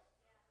they?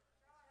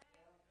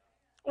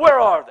 Where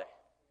are they?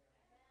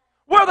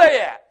 Where are they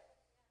at?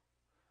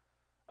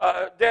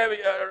 Debbie,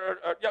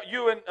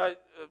 you and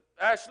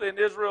Ashley and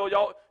Israel,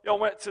 y'all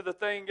went to the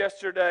thing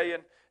yesterday,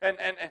 and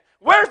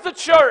where's the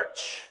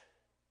church?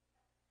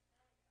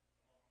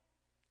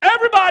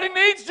 Everybody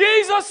needs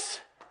Jesus.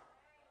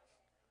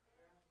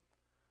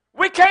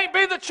 We can't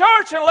be the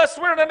church unless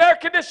we're in an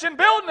air-conditioned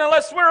building,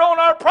 unless we're on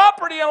our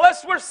property,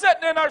 unless we're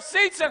sitting in our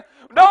seats. And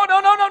no.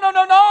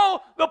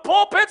 The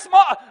pulpit's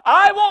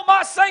I want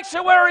my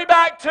sanctuary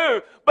back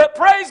too. But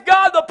praise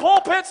God, the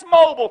pulpit's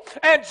mobile.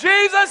 And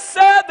Jesus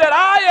said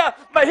that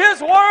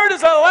His word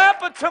is a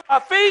lamp unto my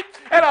feet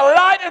and a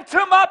light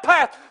unto my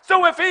path.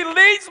 So if He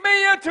leads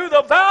me into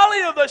the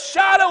valley of the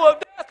shadow of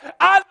death,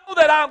 I know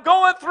that I'm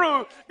going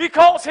through,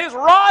 because His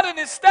rod and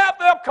His staff,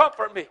 they'll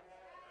comfort me.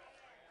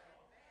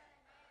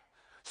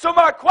 So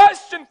my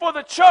question for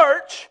the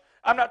church,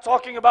 I'm not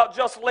talking about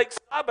just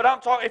Lakeside, but I'm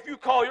talking, if you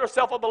call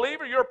yourself a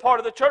believer, you're a part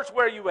of the church,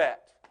 where are you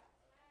at?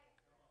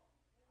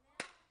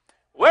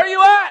 Where are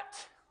you at?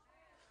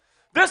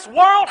 This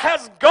world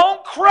has gone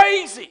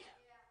crazy.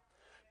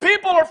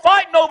 People are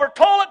fighting over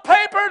toilet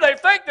paper. They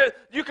think that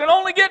you can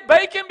only get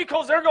bacon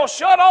because they're going to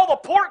shut all the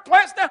pork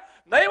plants down.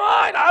 They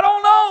might, I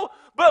don't know.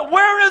 But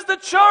where is the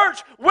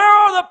church? Where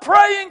are the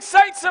praying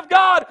saints of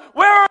God?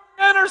 Where are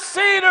the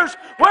interceders?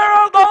 Where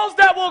are those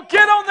that will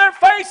get on their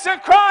face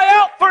and cry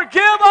out,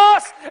 "Forgive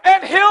us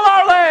and heal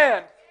our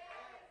land"?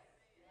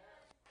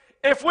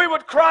 If we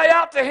would cry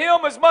out to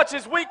Him as much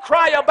as we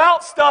cry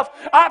about stuff,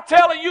 I'm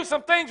telling you,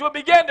 some things will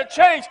begin to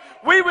change.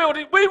 We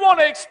want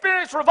to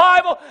experience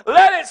revival.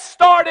 Let it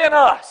start in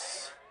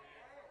us.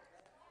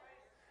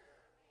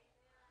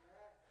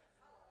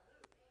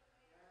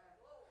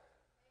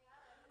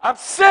 I'm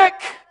sick.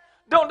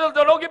 Don't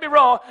get me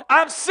wrong.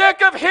 I'm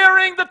sick of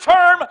hearing the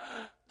term,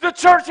 "the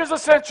church is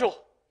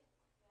essential."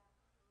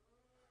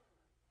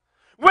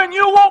 When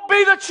you won't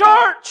be the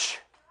church.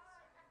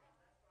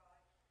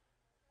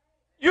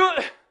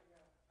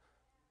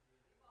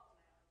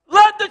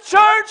 Let the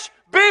church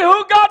be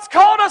who God's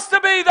called us to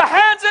be, the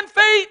hands and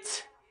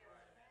feet.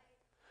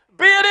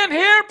 Be it in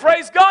here,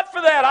 praise God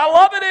for that. I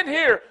love it in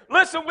here.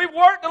 Listen, we've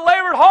worked and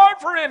labored hard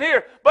for in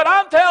here. But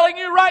I'm telling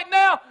you right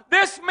now,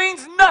 this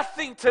means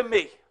nothing to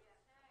me.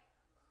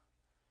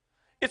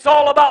 It's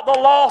all about the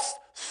lost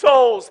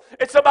souls.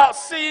 It's about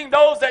seeing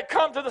those that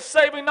come to the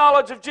saving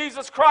knowledge of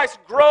Jesus Christ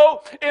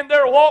grow in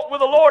their walk with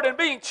the Lord and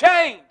being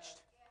changed.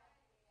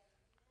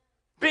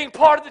 Being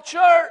part of the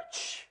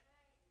church.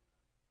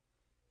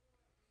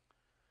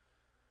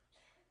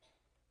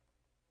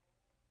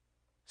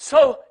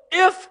 So,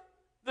 if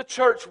the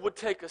church would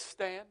take a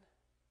stand,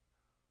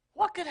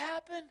 what could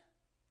happen?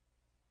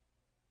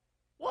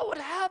 What would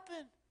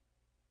happen?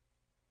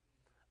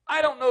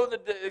 I don't know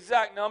the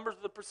exact numbers,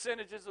 the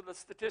percentages of the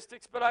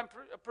statistics, but I'm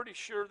pretty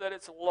sure that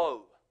it's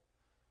low.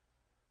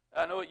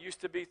 I know it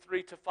used to be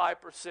 3 to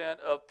 5%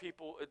 of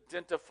people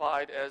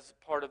identified as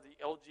part of the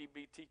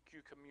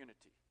LGBTQ community.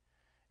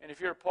 And if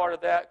you're a part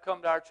of that,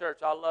 come to our church.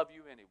 I love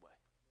you anyway.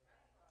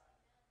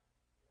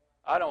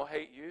 I don't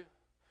hate you.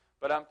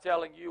 But I'm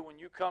telling you, when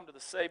you come to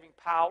the saving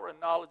power and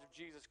knowledge of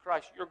Jesus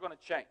Christ, you're going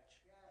to change.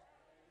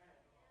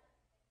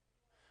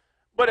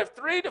 But if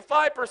 3 to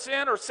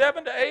 5% or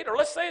 7 to 8, or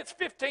let's say it's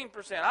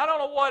 15%, I don't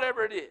know,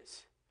 whatever it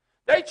is,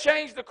 they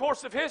changed the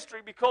course of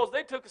history because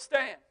they took a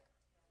stand.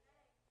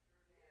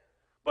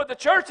 But the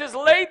church has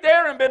laid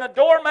there and been a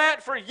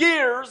doormat for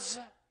years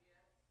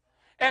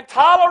and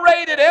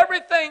tolerated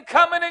everything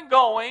coming and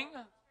going.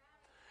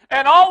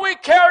 And all we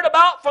cared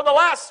about for the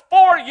last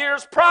 4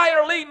 years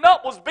prior leading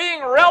up was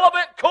being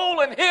relevant,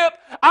 cool, and hip.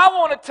 I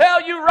want to tell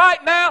you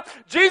right now,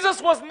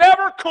 Jesus was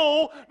never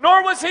cool,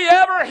 nor was He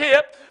ever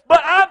hip.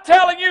 But I'm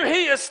telling you,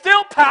 He is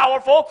still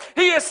powerful.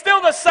 He is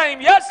still the same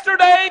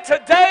yesterday,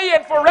 today,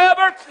 and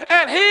forever.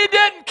 And He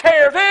didn't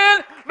care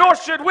then, nor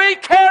should we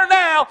care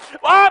now.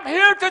 I'm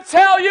here to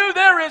tell you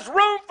there is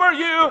room for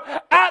you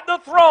at the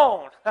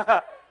throne.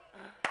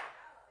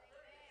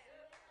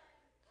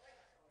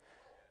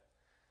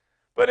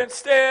 But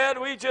instead,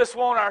 we just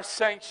want our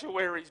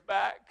sanctuaries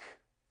back.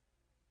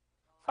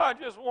 I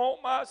just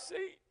want my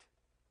seat.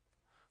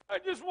 I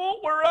just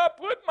want where I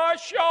put my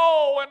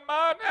shawl and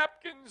my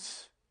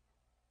napkins.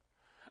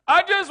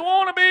 I just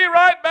want to be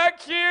right back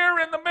here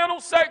in the middle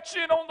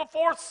section on the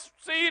fourth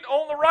seat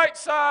on the right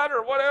side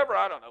or whatever.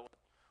 I don't know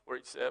where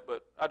he sat,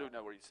 but I do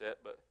know where he sat.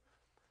 But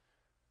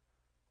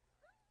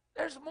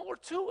there's more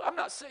to it. I'm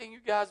not saying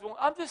you guys won't.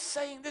 I'm just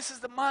saying this is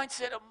the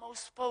mindset of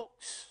most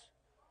folks.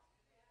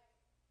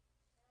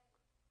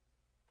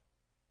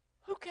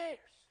 Who cares?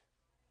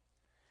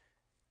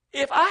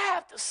 If I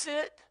have to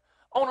sit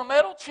on a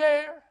metal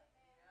chair,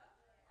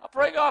 I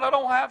pray God I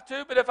don't have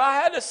to, but if I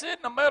had to sit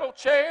in a metal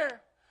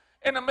chair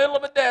in the middle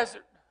of a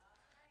desert,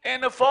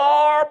 in the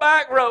far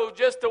back row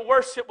just to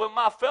worship with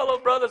my fellow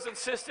brothers and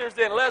sisters,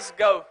 then let's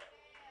go.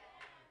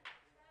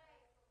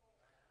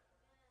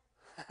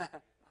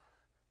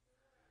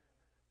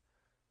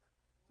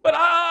 But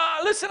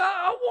I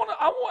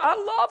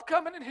love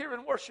coming in here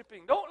and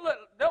worshiping.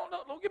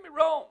 Don't get me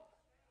wrong.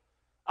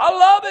 I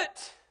love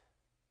it.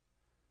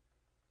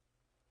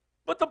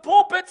 But the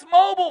pulpit's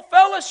mobile,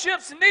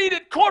 fellowship's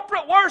needed,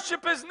 corporate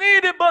worship is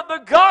needed, but the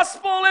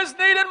gospel is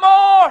needed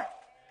more.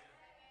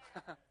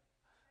 I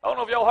don't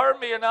know if y'all heard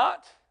me or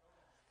not.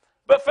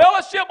 But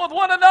fellowship with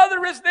one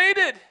another is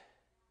needed.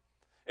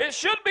 It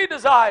should be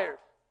desired.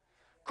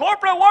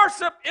 Corporate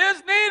worship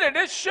is needed.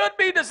 It should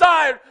be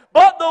desired.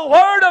 But the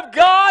Word of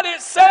God,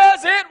 it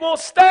says it will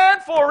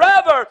stand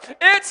forever.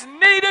 It's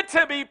needed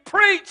to be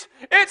preached.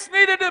 It's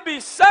needed to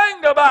be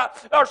sung about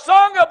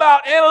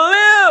and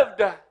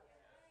lived.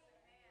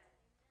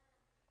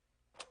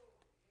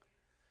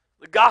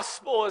 The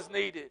gospel is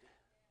needed.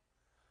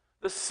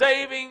 The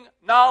saving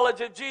knowledge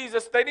of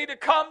Jesus. They need to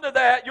come to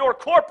that. Your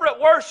corporate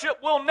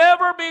worship will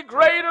never be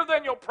greater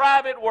than your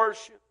private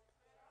worship.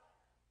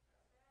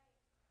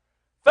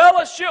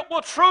 Fellowship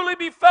will truly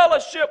be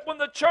fellowship when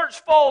the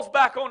church falls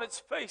back on its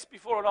face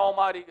before an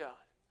almighty God.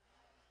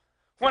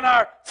 When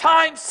our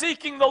time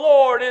seeking the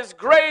Lord is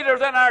greater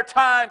than our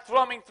time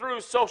thrumming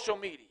through social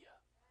media.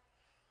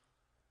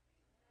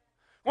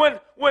 When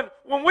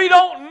we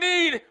don't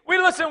need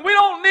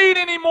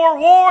any more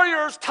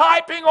warriors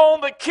typing on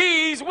the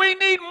keys. We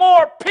need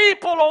more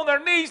people on their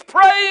knees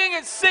praying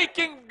and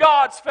seeking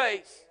God's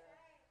face.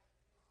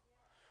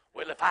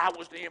 Well, if I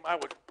was them, I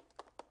would.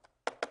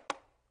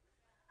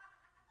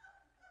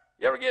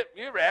 You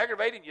ever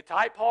aggravated and you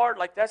type hard?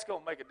 Like that's going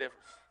to make a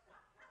difference.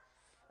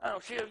 I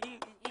don't feel you.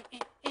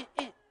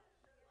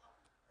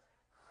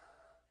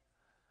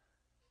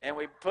 And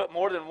we put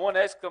more than one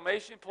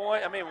exclamation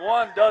point. I mean,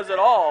 one does it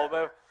all.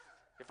 But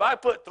if I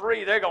put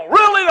 3, they're going to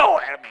really know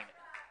it. I mean,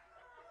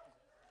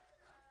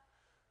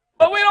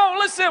 but we don't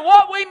listen.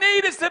 What we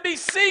need is to be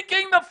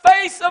seeking the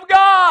face of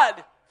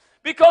God.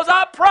 Because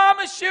I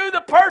promise you,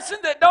 the person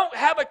that don't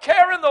have a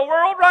care in the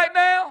world right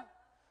now,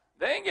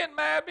 they ain't getting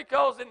mad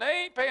because they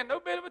ain't paying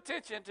no bit of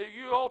attention to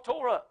you all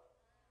tore up.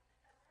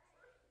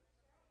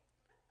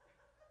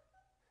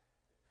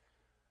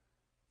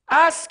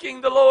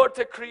 Asking the Lord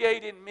to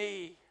create in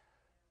me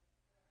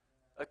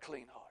a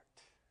clean heart.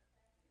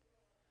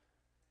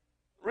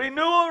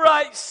 Renew a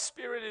right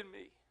spirit in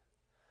me.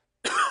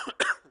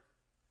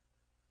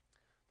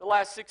 The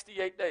last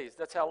 68 days,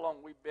 that's how long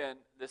we've been,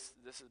 this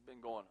has been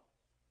going on.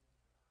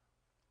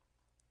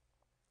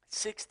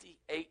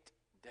 68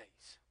 days.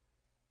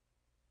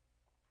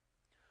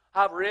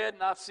 I've read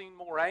and I've seen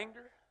more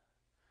anger,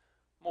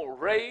 more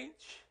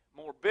rage,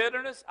 more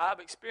bitterness.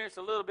 I've experienced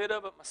a little bit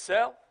of it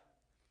myself.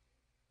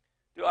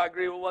 Do I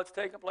agree with what's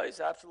taking place?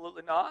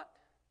 Absolutely not.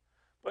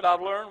 But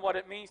I've learned what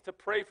it means to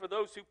pray for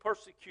those who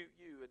persecute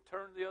you and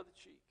turn the other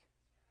cheek.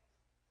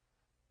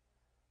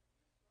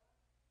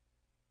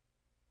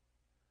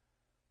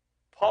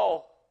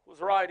 Paul was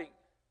writing,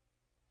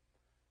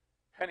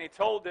 and he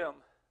told them,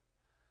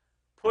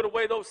 put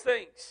away those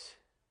things.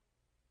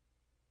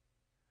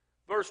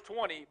 Verse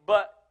 20,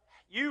 but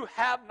you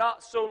have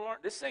not so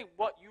learned. This ain't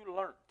what you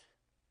learned.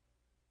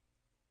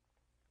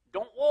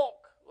 Don't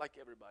walk like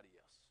everybody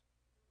else.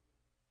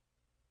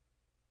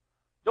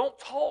 Don't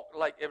talk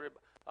like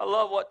everybody. I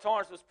love what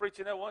Torrance was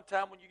preaching at one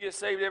time. When you get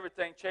saved,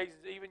 everything changes,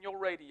 even your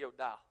radio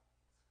dial.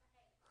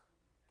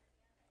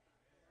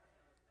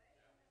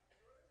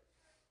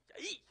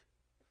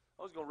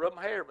 I was going to rub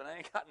my hair, but I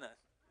ain't got none.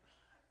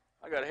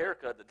 I got a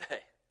haircut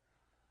today.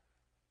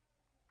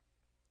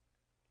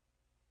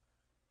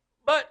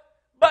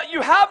 But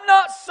you have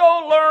not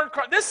so learned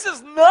Christ. This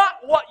is not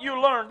what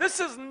you learned. This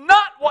is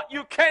not what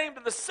you came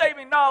to the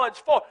saving knowledge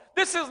for.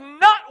 This is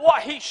not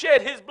what He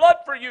shed His blood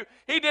for you.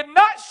 He did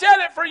not shed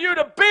it for you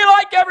to be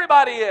like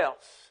everybody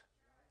else.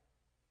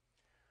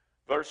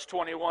 Verse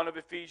 21 of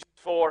Ephesians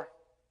 4.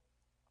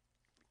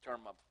 Turn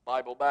my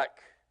Bible back.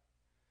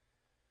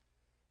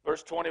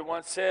 Verse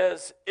 21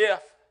 says,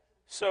 if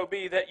so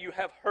be that you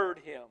have heard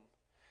Him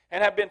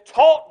and have been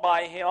taught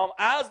by Him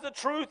as the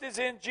truth is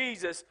in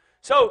Jesus.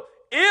 So,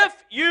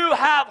 if you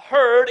have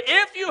heard,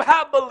 if you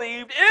have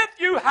believed, if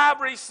you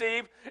have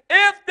received,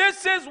 if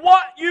this is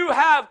what you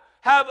have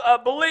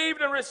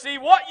believed and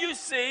received, what you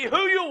see,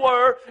 who you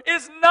were,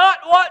 is not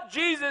what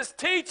Jesus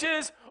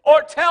teaches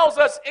or tells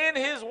us in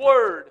His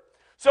Word.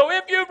 So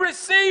if you've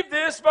received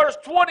this, verse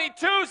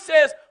 22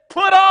 says,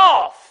 put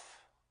off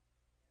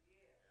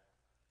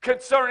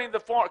concerning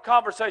the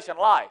conversation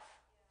life.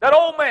 That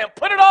old man,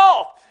 put it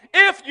off.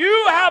 If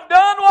you have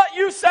done what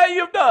you say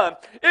you've done,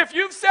 if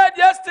you've said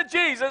yes to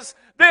Jesus,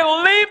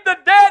 then leave the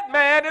dead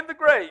man in the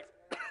grave.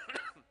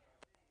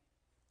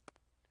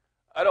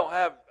 I'm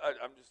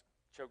just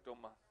choked on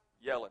my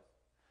yelling.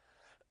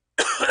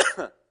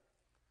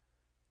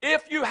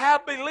 If you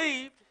have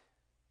believed,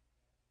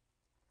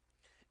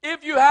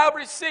 If you have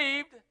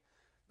received,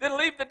 then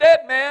leave the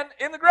dead man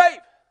in the grave.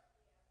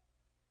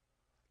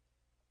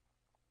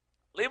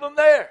 Leave him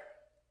there.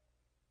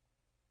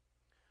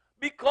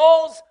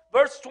 Because,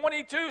 verse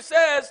 22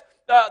 says,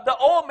 the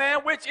old man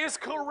which is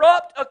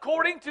corrupt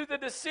according to the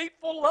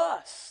deceitful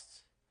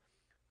lusts.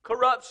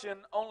 Corruption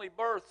only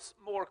births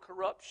more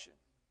corruption.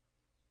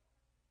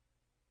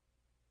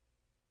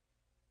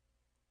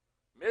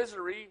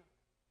 Misery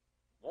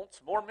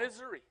wants more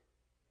misery.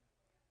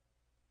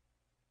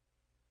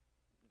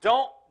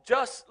 Don't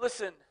just,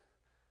 listen,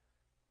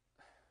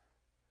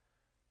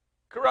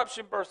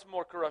 corruption births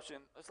more corruption.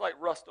 It's like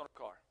rust on a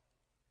car.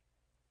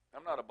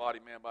 I'm not a body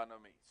man by no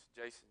means.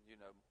 Jason, you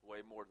know way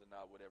more than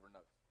I would ever know.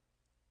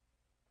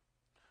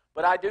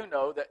 But I do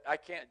know that I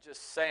can't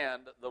just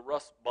sand the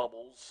rust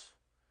bubbles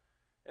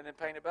and then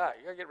paint it back.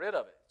 You got to get rid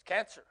of it. It's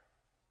cancer.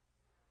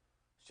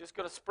 It's just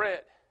going to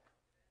spread.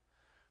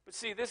 But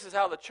see, this is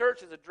how the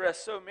church has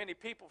addressed so many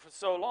people for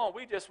so long.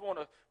 We just want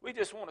to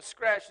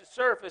scratch the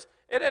surface.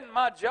 It isn't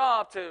my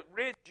job to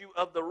rid you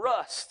of the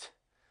rust.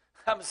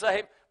 I'm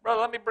saying,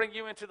 brother, let me bring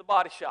you into the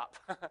body shop.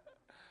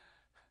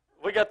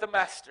 We got the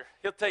master.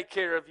 He'll take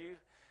care of you.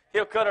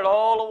 He'll cut it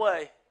all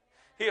away.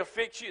 He'll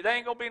fix you. There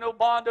ain't going to be no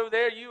bondo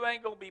there. You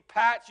ain't going to be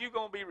patched. You're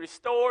going to be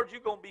restored. You're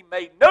going to be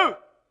made new.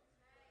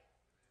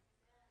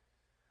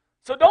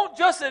 So don't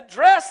just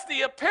address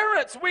the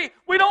appearance. We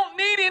don't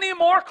need any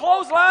more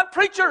clothesline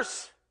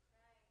preachers.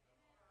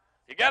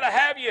 You got to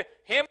have you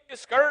hem your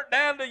skirt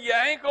down to your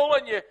ankle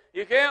and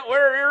you can't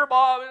wear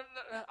earbob.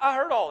 I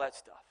heard all that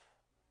stuff.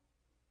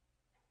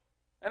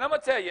 And I'm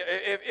going to tell you,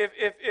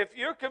 if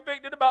you're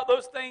convicted about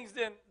those things,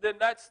 then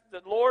that's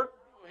the Lord.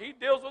 He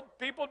deals with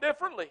people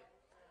differently.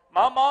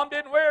 My mom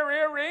didn't wear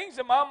earrings,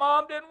 and my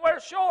mom didn't wear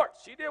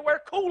shorts. She did wear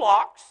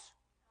culottes.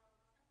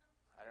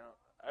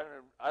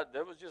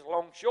 There was just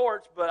long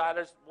shorts, but I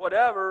just,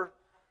 whatever.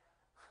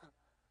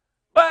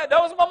 But that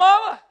was my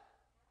mama.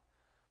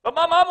 But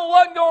my mama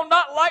wasn't going to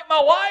not like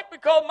my wife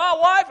because my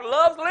wife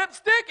loves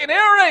lipstick and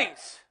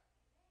earrings.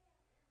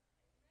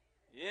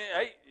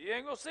 Yeah, you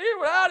ain't going to see her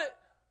without it.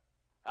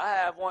 I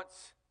have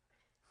once.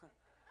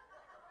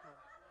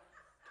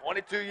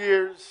 22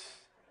 years.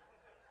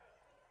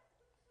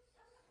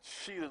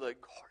 She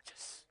looked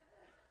gorgeous.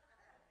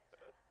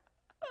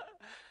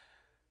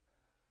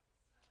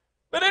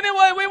 But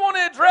anyway, we want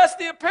to address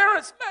the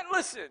appearance. Man,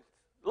 listen.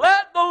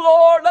 Let the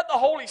Lord, let the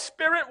Holy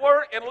Spirit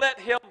work and let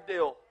Him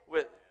deal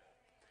with it.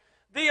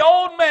 The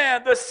old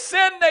man, the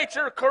sin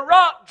nature,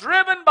 corrupt,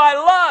 driven by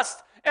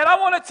lust. And I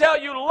want to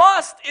tell you,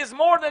 lust is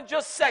more than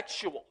just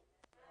sexual.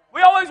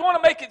 We always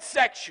want to make it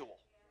sexual.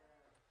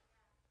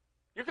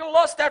 You can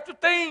lust after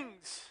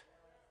things.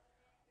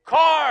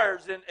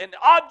 Cars and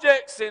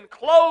objects and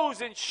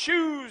clothes and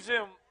shoes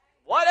and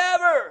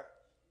whatever.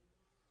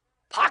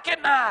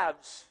 Pocket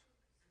knives.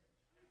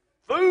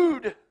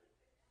 Food.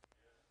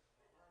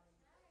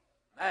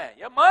 Man,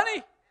 your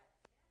money.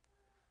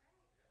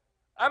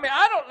 I mean,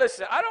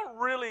 I don't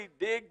really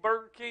dig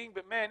Burger King,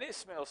 but man, it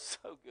smells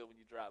so good when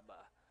you drive by.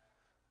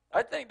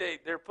 I think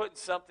they're putting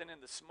something in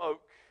the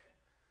smoke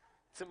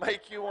to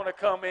make you want to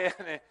come in.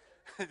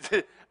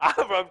 And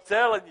I'm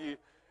telling you,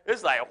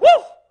 it's like,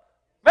 whoo,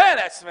 man,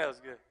 that smells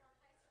good.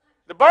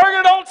 The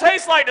burger don't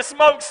taste like the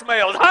smoke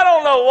smells. I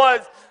don't know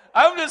what.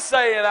 I'm just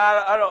saying,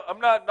 I'm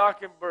not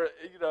knocking,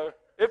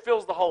 it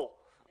fills the hole.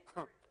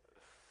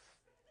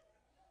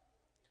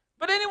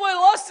 But anyway,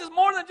 lust is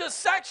more than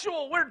just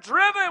sexual.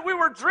 We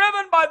were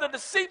driven by the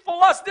deceitful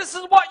lust. This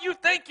is what you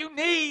think you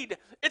need.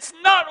 It's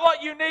not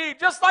what you need.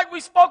 Just like we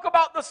spoke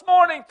about this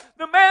morning,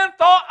 the man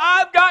thought,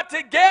 I've got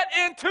to get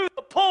into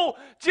the pool.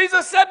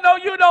 Jesus said, no,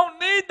 you don't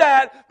need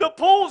that. The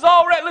pool's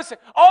already, listen,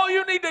 all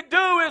you need to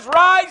do is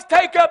rise,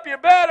 take up your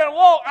bed, and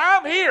walk.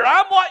 I'm here.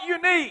 I'm what you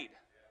need.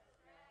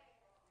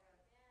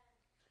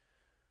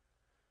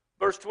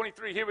 Verse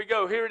 23, here we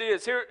go. Here it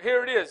is. Here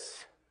it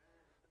is.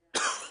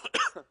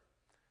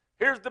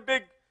 Here's the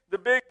big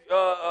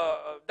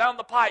down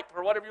the pipe,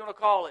 or whatever you want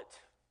to call it.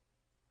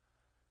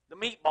 The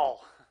meatball.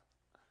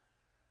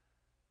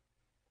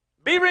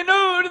 Be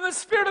renewed in the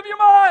spirit of your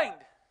mind.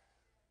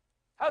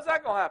 How's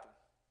that going to happen?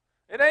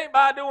 It ain't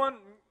by doing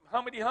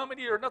hummity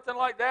or nothing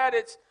like that.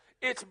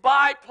 It's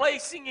by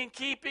placing and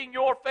keeping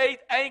your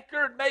faith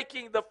anchored,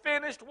 making the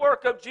finished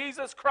work of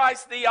Jesus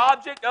Christ the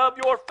object of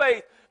your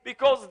faith.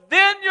 Because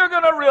then you're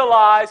going to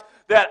realize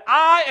that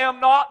I am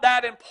not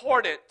that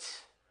important.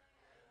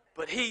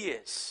 But He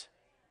is.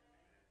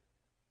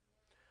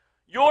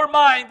 Your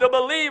mind, the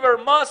believer,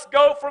 must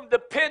go from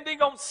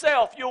depending on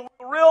self. You'll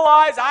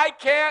realize I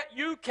can't,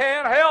 you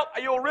can't help.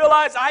 You'll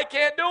realize I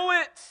can't do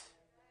it.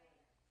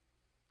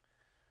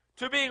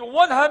 To being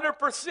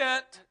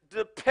 100%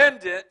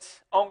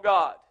 dependent on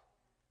God.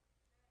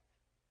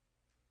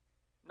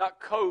 Not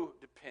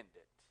codependent.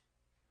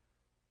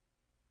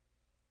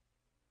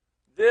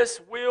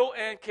 This will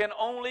and can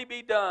only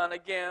be done,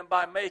 again,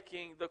 by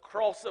making the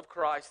cross of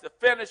Christ, the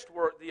finished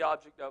work, the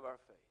object of our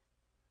faith.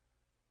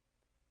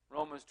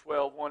 Romans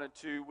 12, 1 and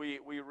 2,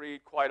 we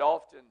read quite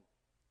often.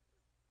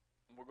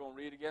 And we're going to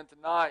read again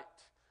tonight.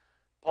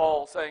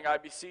 Paul saying, I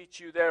beseech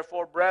you,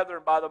 therefore,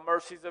 brethren, by the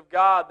mercies of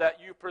God, that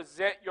you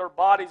present your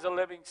bodies a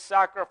living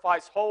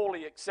sacrifice,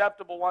 holy,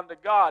 acceptable unto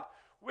God,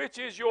 which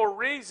is your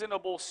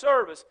reasonable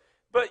service.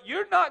 But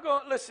you're not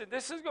going to, listen,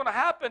 this is going to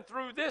happen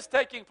through this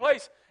taking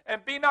place.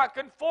 And be not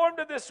conformed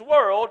to this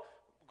world,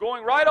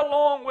 going right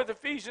along with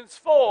Ephesians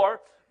 4,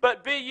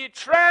 but be ye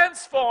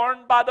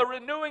transformed by the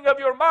renewing of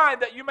your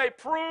mind, that you may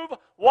prove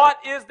what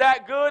is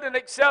that good and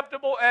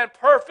acceptable and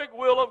perfect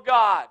will of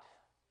God.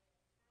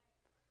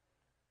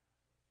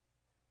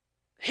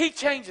 He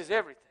changes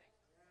everything.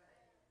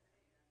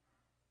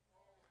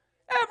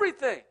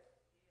 Everything.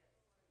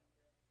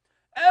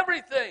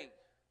 Everything.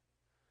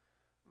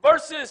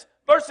 Verses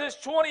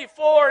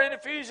 24 in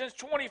Ephesians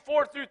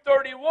 24 through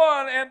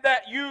 31, and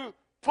that you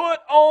put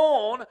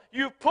on,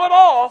 you put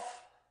off,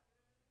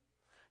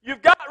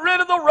 you've got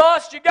rid of the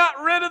rust, you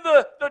got rid of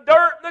the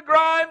dirt, the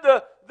grime,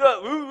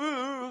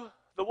 the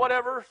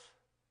whatever.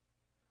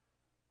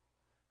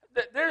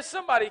 There's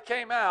somebody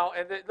came out,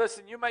 and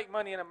listen, you make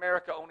money in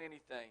America on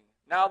anything.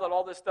 Now that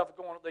all this stuff is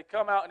going on, they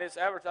come out and it's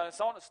advertising.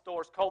 It's on the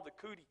store. It's called the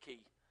Cootie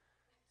Key.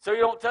 So you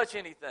don't touch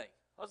anything.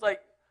 I was like,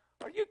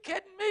 are you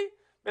kidding me?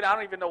 But I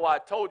don't even know why I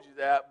told you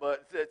that,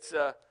 but it's,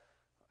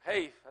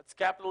 hey, that's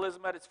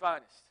capitalism at its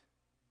finest.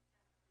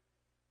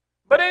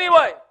 But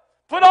anyway,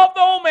 put off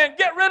the old man.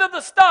 Get rid of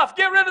the stuff.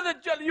 Get rid of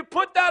you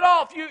put that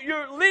off. You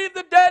leave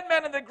the dead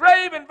man in the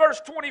grave in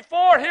verse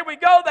 24. Here we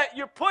go, that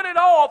you put it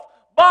off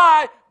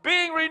by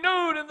being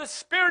renewed in the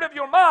spirit of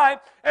your mind.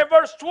 And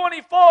verse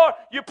 24,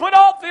 you put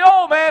off the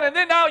old man, and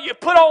then now you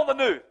put on the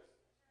new.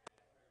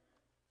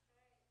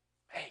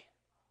 Hey.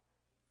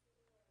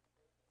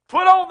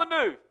 Put on the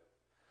new.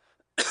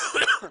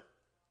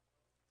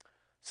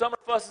 Summer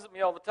fusses at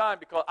me all the time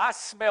because I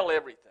smell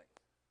everything.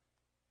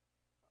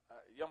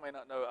 You may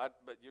not know,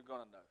 but you're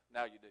going to know.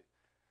 Now you do.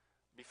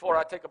 Before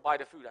I take a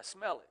bite of food, I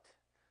smell it.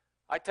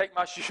 I take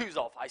my shoes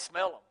off, I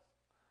smell them.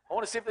 I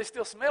want to see if they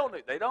still smell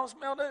new. They don't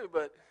smell new,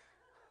 but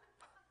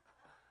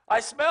I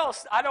smell.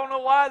 I don't know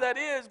why that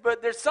is,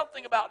 but there's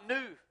something about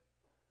new.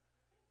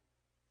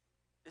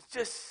 It's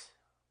just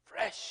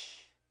fresh.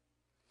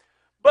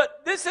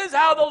 But this is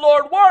how the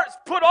Lord works.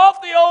 Put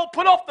off the old,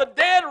 put off the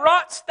dead,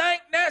 rot,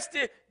 stank,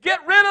 nasty. Get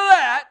rid of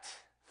that.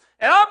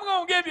 And I'm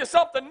going to give you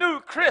something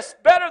new, crisp,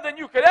 better than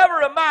you could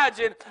ever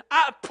imagine.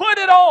 I put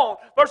it on,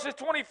 verses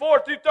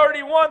 24 through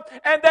 31,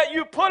 and that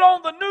you put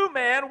on the new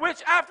man,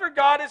 which after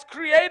God is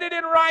created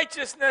in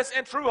righteousness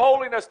and true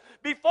holiness.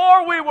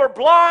 Before we were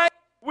blind,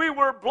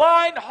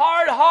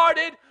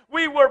 hard-hearted,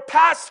 we were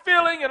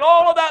past-feeling and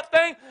all of that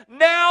thing.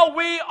 Now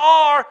we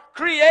are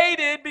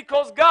created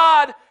because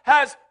God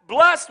has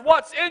blessed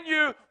what's in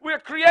you. We're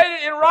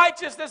created in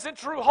righteousness and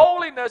true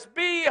holiness.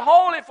 Be ye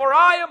holy, for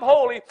I am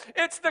holy.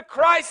 It's the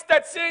Christ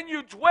that's in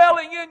you,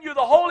 dwelling in you,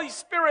 the Holy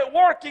Spirit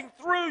working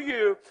through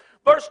you.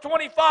 Verse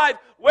 25,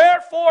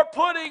 wherefore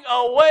putting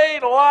away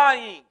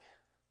lying,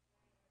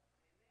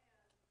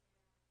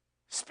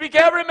 speak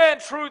every man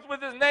truth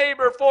with his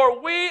neighbor, for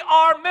we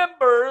are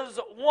members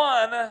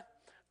one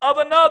of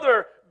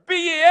another. Be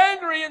ye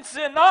angry and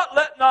sin not,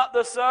 let not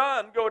the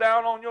sun go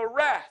down on your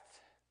wrath.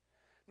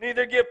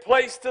 Neither give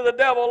place to the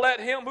devil. Let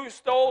him who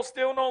stole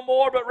steal no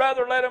more, but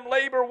rather let him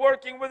labor,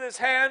 working with his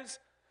hands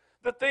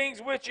the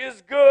things which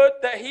is good,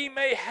 that he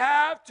may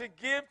have to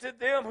give to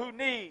them who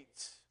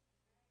needs.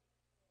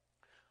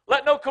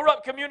 Let no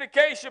corrupt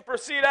communication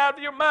proceed out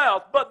of your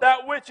mouth, but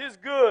that which is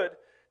good,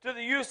 to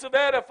the use of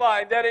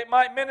edifying, that it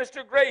might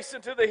minister grace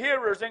unto the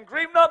hearers. And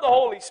grieve not the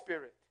Holy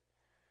Spirit,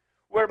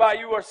 whereby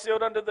you are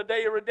sealed unto the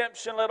day of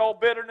redemption. Let all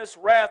bitterness,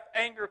 wrath,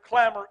 anger,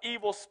 clamor,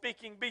 evil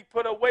speaking be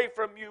put away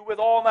from you with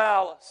all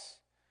malice.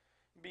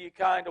 Be ye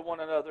kind to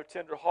one another,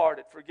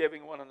 tender-hearted,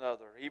 forgiving one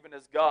another, even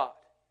as God,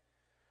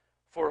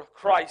 for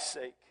Christ's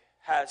sake,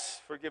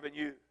 has forgiven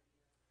you.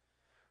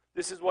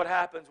 This is what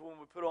happens when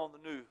we put on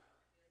the new.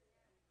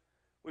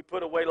 We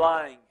put away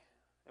lying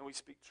and we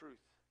speak truth.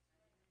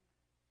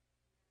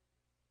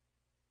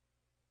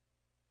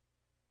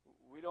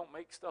 We don't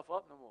make stuff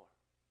up no more.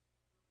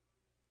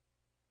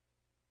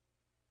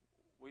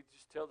 We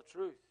just tell the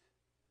truth,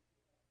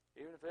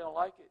 even if they don't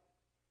like it.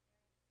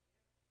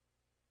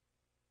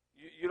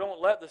 You don't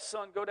let the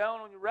sun go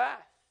down on your wrath.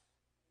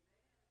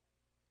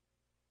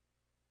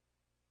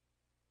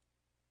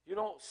 You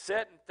don't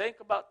sit and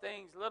think about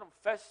things, let them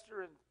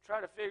fester and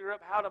try to figure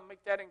out how to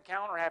make that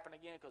encounter happen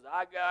again, because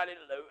I got it,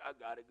 I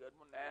got a good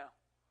one now.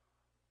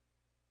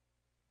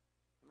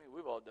 I mean,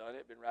 we've all done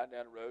it, been riding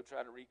down the road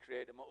trying to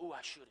recreate them. Oh,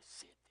 I should have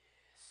said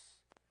this.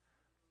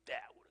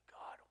 That would have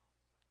got them.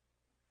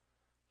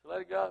 So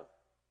let it go.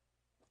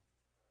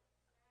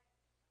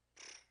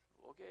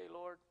 Okay,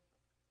 Lord.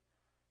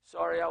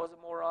 Sorry I was a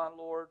moron,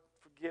 Lord.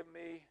 Forgive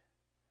me.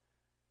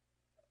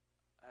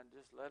 And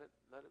just let it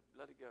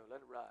go.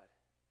 Let it ride.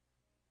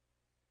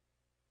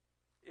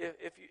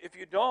 If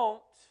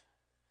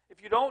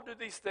you don't do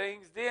these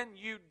things, then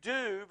you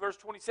do, verse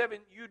 27,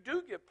 you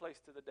do give place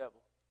to the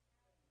devil.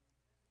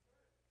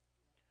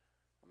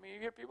 I mean, you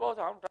hear people all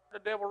the time, I'm tired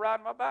of the devil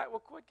riding my back. Well,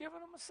 quit giving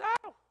him a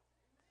saddle.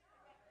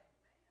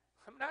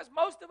 I mean, that's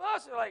most of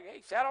us. They're like,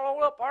 hey, saddle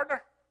on up,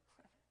 partner.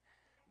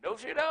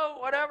 Don't you know,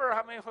 whatever.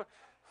 I mean,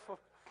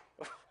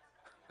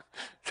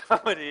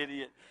 I'm an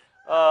idiot.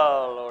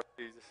 Oh, Lord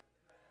Jesus.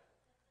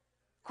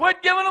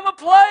 Quit giving them a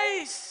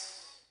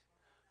place.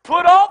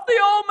 Put off the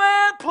old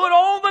man, put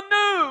on the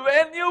new,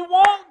 and you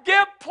won't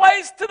give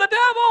place to the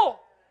devil.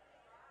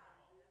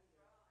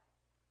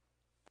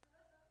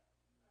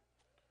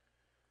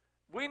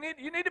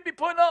 You need to be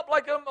putting up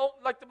like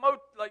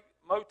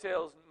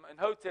motels and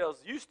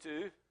hotels used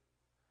to.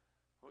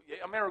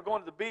 I remember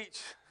going to the beach.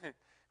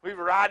 We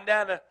were riding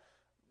down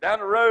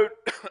the road.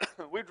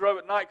 We drove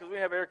at night because we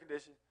didn't have air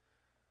conditioning,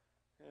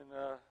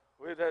 and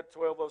we had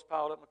 12 of us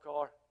piled up in the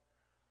car.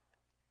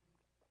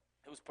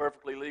 It was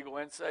perfectly legal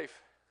and safe.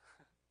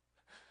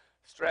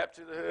 Strapped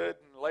to the hood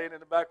and laying in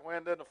the back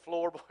window and the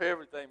floor,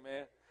 everything,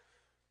 man.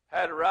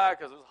 Had to ride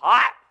because it was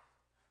hot.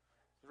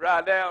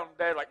 Ride down,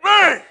 Dad's like,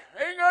 man,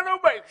 ain't got no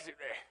vacancy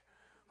there.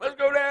 Let's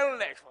go down to the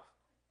next one.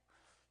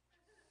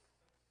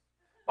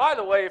 By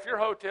the way, if your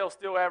hotel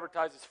still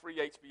advertises free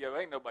HBO,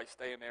 ain't nobody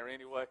staying there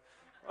anyway.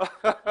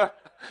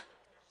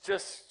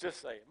 just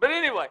saying. But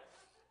anyway,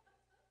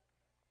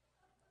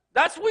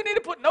 that's what we need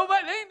to put.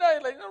 Nobody,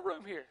 ain't no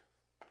room here.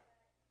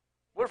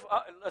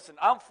 Listen,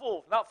 I'm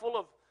full, not full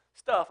of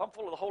stuff. I'm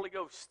full of the Holy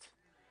Ghost.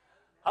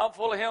 I'm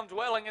full of Him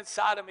dwelling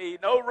inside of me.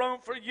 No room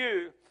for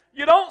you.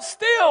 You don't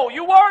steal.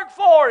 You work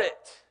for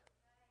it.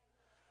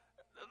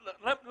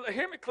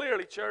 Hear me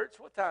clearly, church.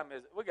 What time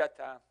is it? We got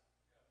time.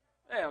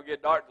 It'll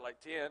get dark at like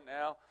 10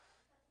 now.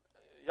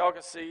 Y'all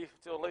can see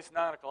till at least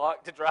 9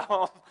 o'clock to drive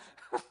home.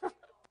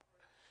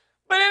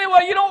 But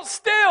anyway, you don't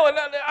steal. And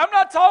I'm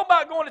not talking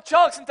about going to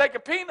Chuck's and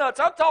taking peanuts.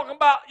 I'm talking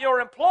about your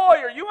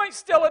employer. You ain't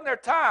stealing their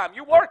time.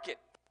 You work it.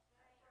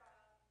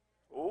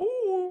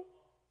 Ooh.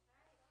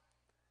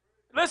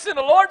 Listen,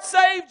 the Lord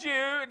saved you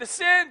and to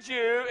send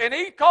you, and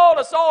He called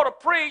us all to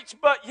preach,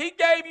 but He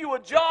gave you a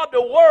job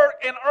to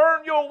work and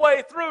earn your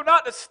way through,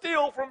 not to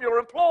steal from your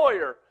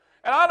employer.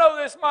 And I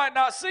know this might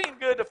not seem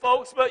good to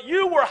folks, but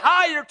you were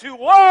hired to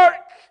work.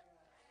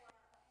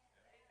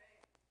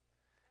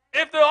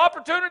 If the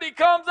opportunity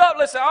comes up,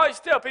 listen, I always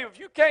tell people, if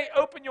you can't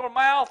open your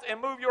mouth and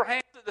move your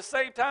hands at the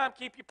same time,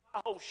 keep your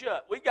pie hole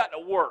shut. We got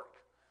to work.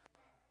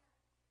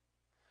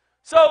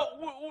 So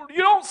you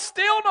don't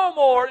steal no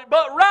more,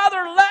 but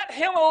rather let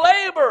him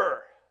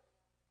labor,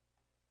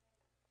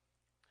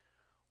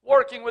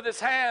 working with his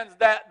hands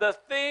that the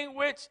thing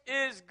which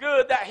is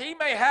good, that he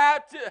may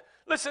have to.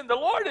 Listen, the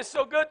Lord is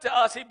so good to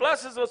us. He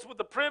blesses us with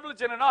the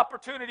privilege and an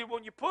opportunity.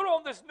 When you put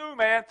on this new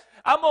man,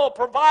 I'm going to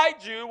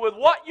provide you with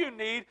what you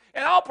need,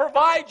 and I'll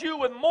provide you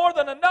with more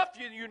than enough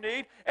you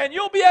need, and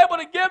you'll be able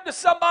to give to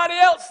somebody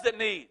else that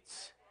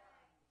needs.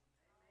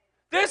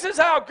 This is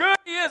how good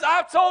He is.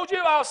 I've told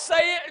you, I'll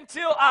say it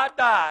until I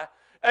die.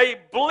 A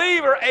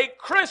believer, a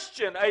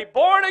Christian, a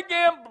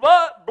born-again,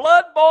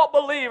 blood-bought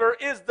believer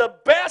is the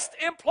best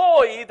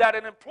employee that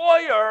an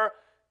employer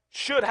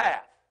should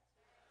have.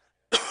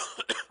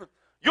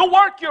 You'll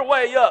work your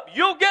way up.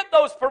 You'll get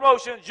those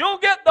promotions. You'll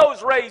get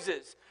those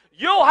raises.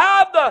 You'll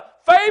have the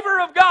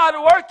favor of God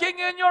working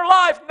in your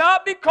life,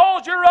 not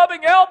because you're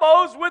rubbing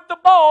elbows with the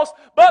boss,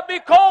 but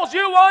because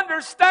you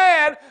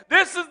understand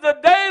this is the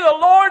day the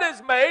Lord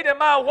has made, and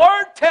my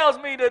word tells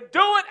me to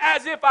do it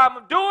as if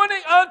I'm doing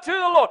it unto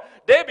the Lord.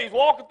 Debbie's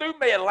walking through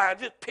Medline,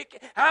 just picking.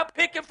 I'm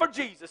picking for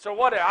Jesus or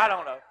whatever. I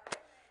don't know.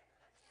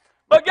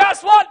 But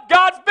guess what?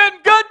 God's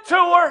been good to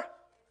her.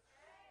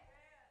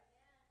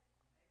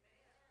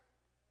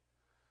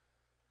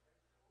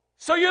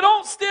 So you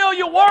don't steal,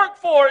 you work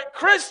for it.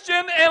 Christian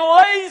and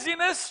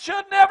laziness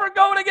should never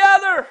go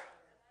together.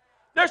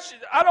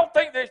 I don't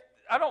think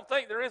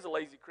there is a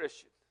lazy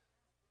Christian.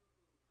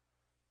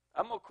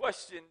 I'm gonna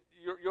question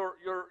your.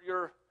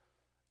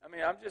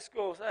 I'm just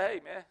gonna say,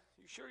 hey man,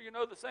 you sure you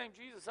know the same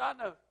Jesus I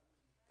know?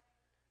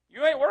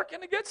 You ain't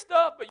working to get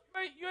stuff, but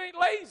you ain't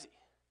lazy.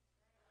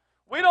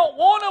 We don't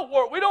want to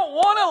work. We don't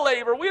want to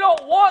labor. We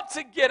don't want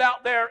to get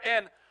out there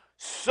and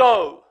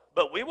sow,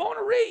 but we want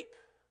to reap.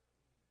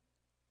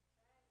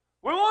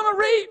 We want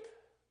to reap.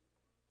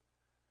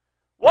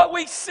 What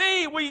we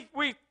see,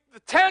 the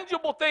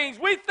tangible things,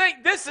 we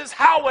think this is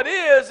how it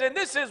is and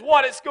this is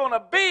what it's going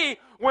to be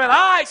when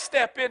I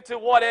step into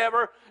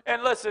whatever.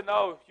 And listen,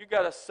 no, you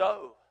got to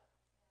sow.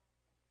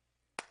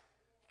 You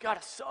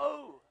got to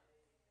sow.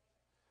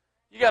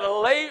 You got to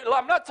labor.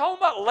 I'm not talking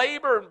about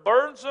labor and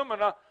burdensome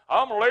and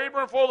I'm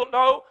laboring for the,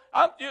 no.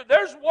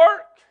 There's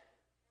work.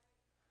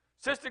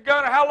 Sister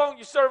Gunner, how long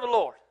you serve the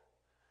Lord?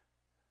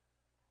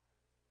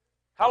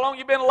 How long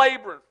you been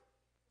laboring?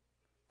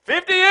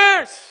 50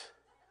 years.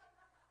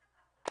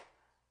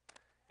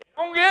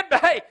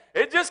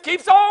 It just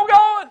keeps on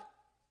going.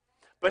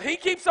 But He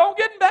keeps on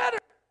getting better.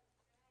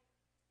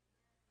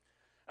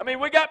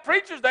 We got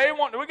preachers,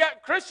 we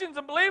got Christians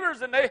and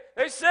believers, and they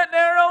sitting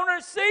there on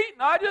their seat,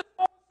 and I just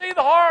want to see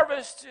the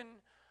harvest, and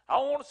I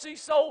want to see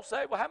souls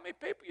saved. Well, how many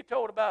people you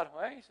told about it?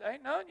 Well,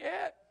 ain't none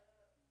yet.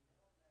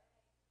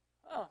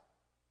 Oh.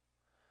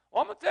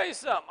 Well, I'm going to tell you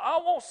something. I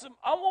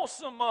want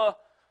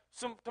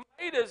some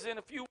tomatoes in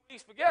a few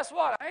weeks, but guess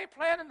what? I ain't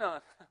planting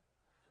none.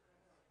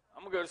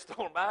 I'm going to go to the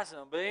store and buy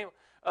some. But anyway,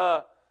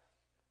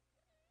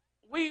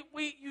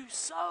 you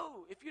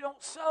sow. If you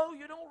don't sow,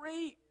 you don't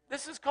reap.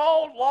 This is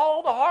called law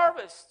of the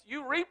harvest.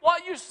 You reap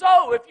what you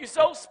sow. If you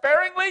sow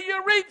sparingly,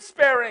 you reap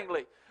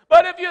sparingly.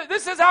 But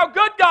this is how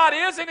good God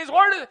is, and His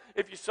Word is,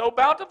 if you sow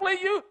bountifully,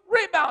 you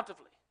reap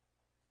bountifully.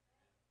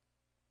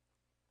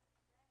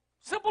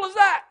 Simple as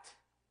that.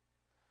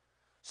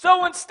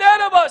 So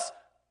instead of us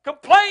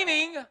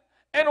complaining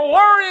and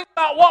worrying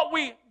about what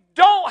we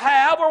don't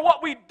have or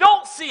what we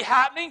don't see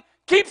happening,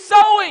 keep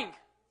sowing.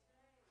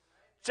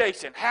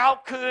 Jason, how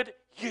could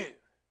you,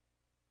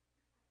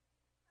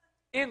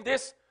 in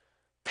this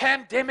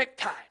pandemic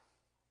time,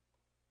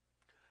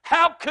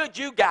 how could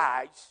you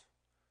guys,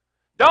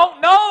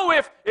 don't know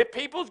if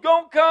people's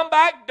going to come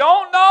back,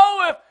 don't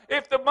know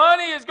if the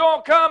money is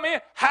going to come in,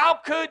 how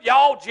could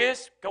y'all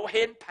just go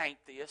ahead and paint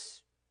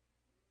this?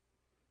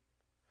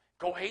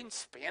 Go ahead and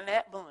spend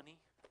that money.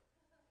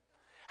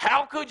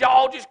 How could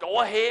y'all just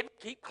go ahead and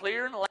keep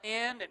clearing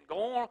land and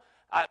go on?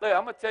 I'm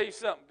going to tell you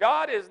something.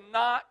 God is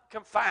not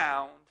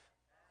confounded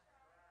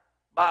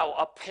by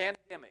a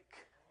pandemic.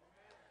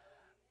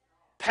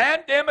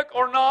 Pandemic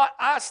or not,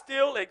 I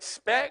still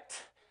expect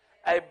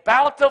a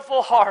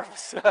bountiful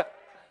harvest.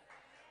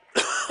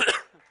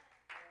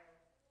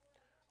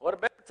 What a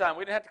better time.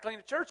 We didn't have to clean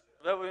the church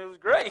up. It was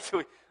great.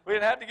 We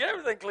didn't have to get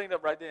everything cleaned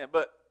up right then.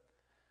 But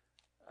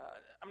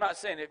I'm not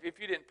saying if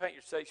you didn't paint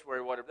your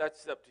sanctuary or whatever,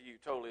 that's up to you,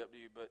 totally up to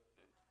you. But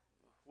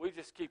we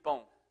just keep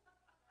on.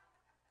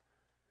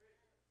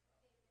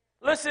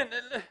 Listen,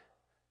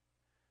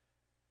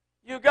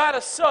 you got to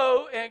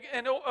sow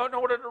in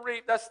order to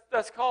reap.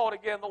 That's called,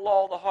 again, the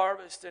law of the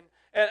harvest.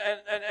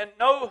 And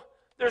no,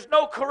 there's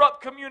no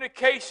corrupt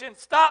communication.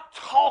 Stop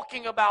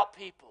talking about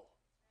people.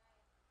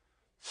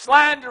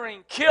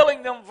 Slandering,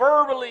 killing them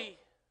verbally.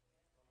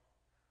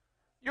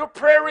 Your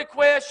prayer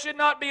request should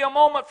not be a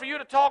moment for you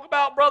to talk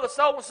about brother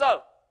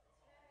so-and-so.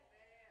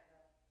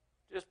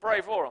 Just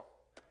pray for them.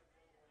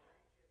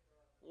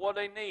 What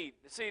they need.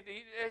 See,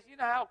 you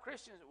know how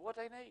Christians, what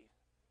they need.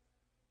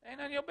 Ain't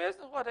none of your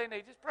business what they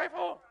need. Just pray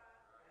for them.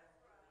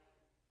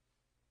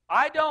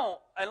 I don't,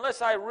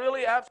 unless I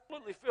really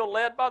absolutely feel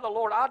led by the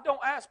Lord, I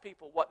don't ask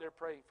people what they're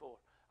praying for.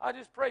 I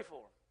just pray for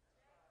them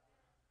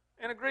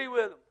and agree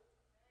with them.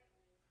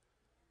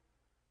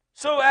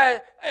 So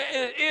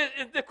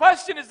the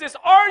question is this: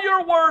 are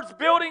your words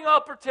building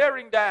up or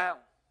tearing down?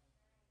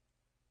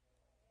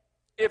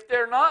 If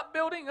they're not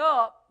building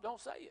up, don't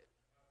say it.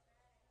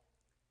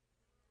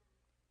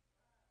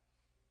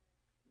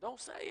 Don't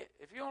say it.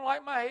 If you don't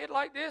like my head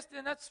like this,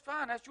 then that's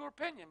fine. That's your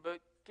opinion, but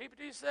keep it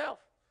to yourself.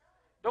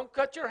 Don't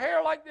cut your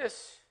hair like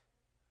this.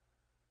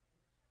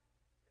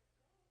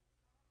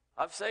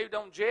 I've saved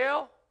on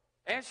gel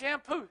and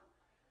shampoo.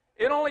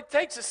 It only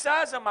takes the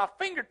size of my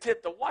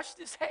fingertip to wash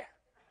this hair.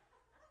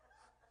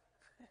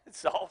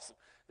 It's awesome.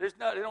 They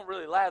don't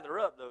really lather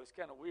up, though. It's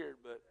kind of weird,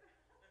 but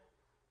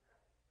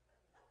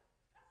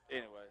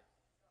anyway.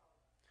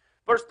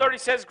 Verse 30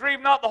 says,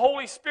 grieve not the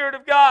Holy Spirit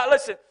of God.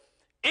 Listen,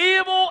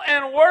 evil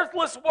and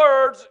worthless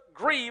words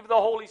grieve the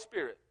Holy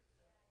Spirit.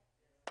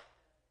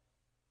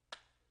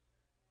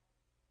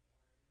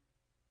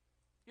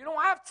 You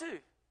don't have to.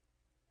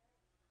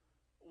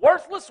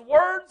 Worthless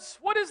words,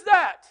 what is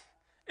that?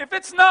 If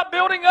it's not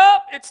building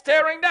up, it's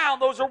tearing down.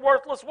 Those are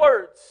worthless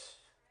words.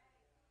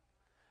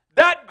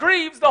 That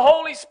grieves the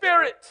Holy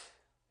Spirit.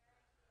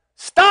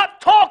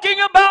 Stop talking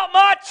about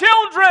my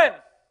children.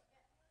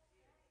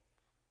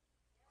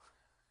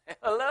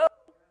 Hello?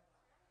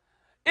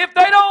 If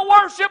they don't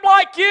worship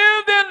like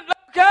you, then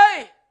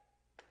okay.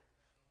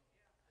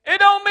 It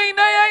don't mean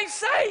they ain't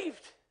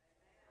saved.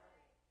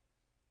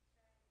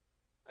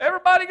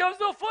 Everybody goes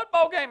to a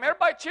football game.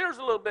 Everybody cheers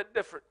a little bit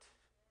different.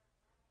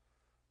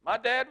 My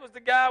dad was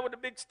the guy with the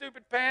big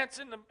stupid pants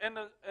and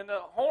the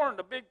horn,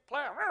 the big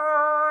player,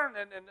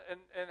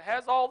 and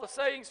has all the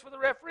sayings for the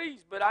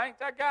referees, but I ain't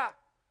that guy.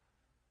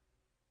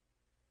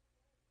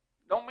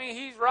 Don't mean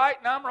he's right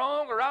and I'm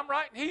wrong, or I'm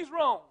right and he's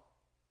wrong.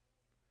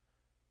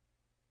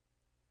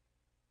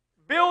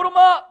 Build them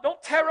up.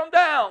 Don't tear them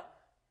down.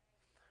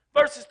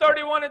 Verses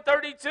 31 and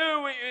 32,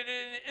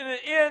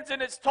 it ends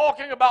and it's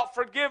talking about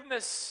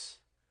forgiveness.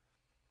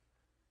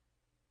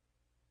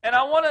 And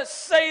I want to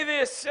say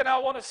this, and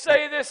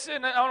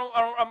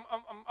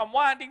I'm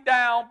winding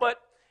down,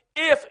 but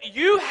if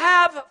you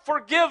have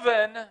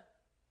forgiven,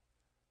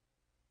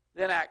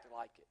 then act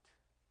like it.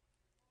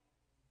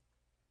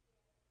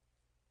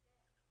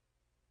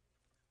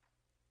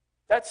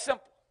 That's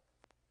simple.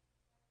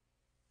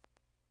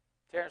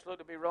 Terrence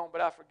looked at me wrong, but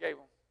I forgave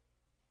him.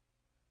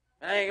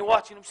 And I ain't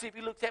watching him see if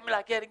he looks at me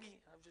like that again.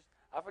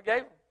 I forgave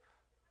him.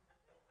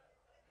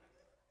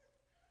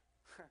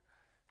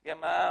 Get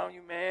my eye on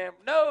you, man.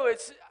 No,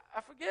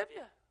 I forgive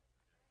you.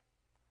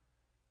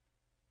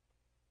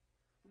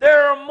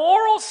 There are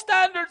moral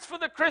standards for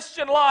the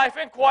Christian life,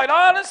 and quite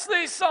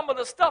honestly, some of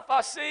the stuff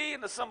I see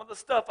and some of the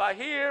stuff I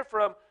hear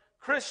from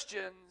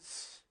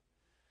Christians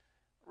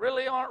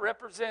really aren't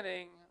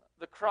representing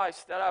the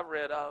Christ that I've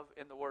read of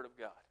in the Word of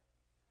God.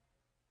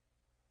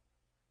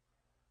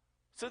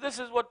 So this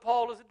is what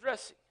Paul is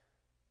addressing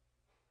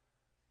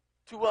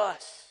to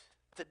us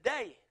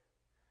today,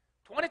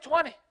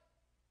 2020,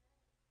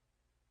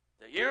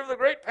 the year of the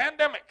great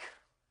pandemic.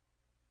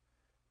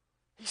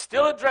 He's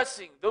still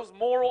addressing those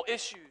moral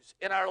issues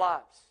in our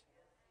lives.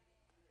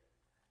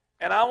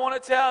 And I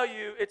want to tell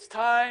you, it's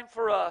time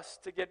for us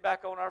to get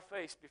back on our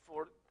face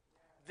before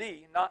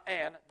the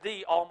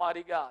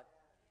Almighty God.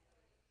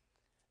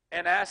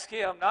 And ask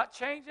Him, not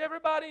change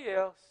everybody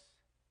else.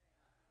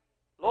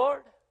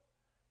 Lord,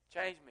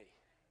 change me.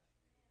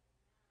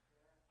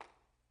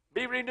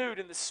 Be renewed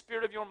in the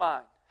spirit of your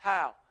mind.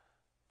 How?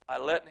 By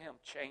letting Him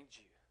change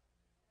you.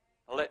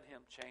 By letting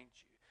Him change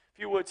you. If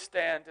you would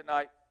stand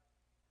tonight.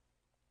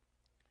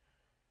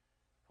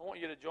 I want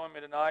you to join me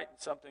tonight in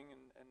something,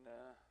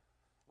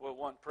 well,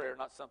 one prayer,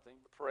 not something,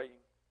 but praying.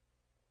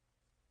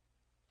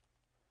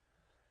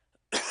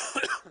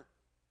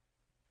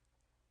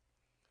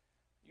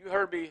 You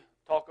heard me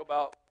talk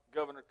about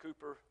Governor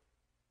Cooper,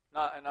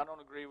 and I don't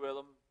agree with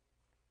him.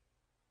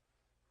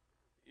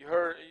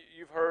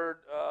 You've heard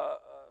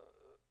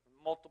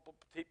multiple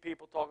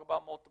people talk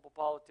about multiple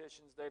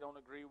politicians they don't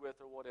agree with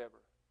or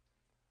whatever.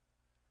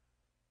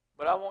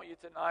 But I want you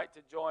tonight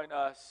to join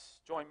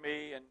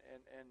me, and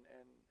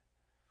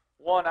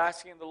one,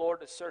 asking the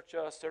Lord to search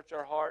us, search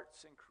our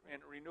hearts,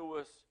 and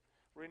renew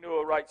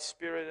a right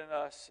spirit in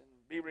us, and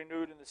be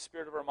renewed in the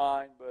spirit of our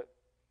mind, but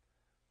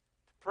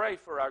to pray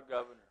for our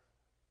governor,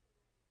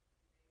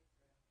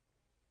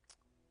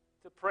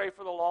 to pray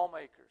for the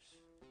lawmakers.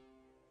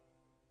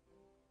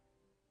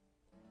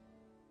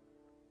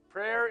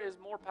 Prayer is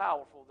more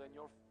powerful than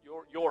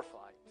your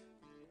fight.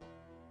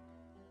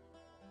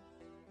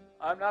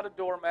 I'm not a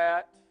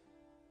doormat.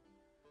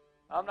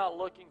 I'm not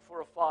looking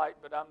for a fight,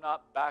 but I'm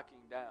not backing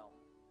down.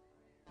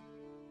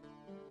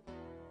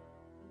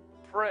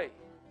 Pray.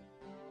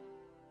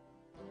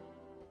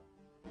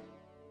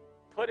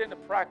 Put into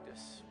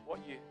practice what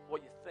you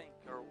think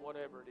or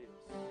whatever it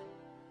is.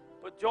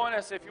 But join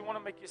us if you want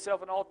to make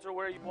yourself an altar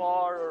where you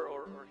are,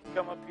 or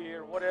come up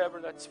here,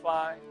 whatever, that's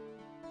fine.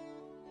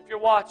 If you're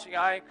watching,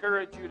 I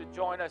encourage you to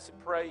join us in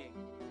praying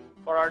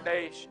for our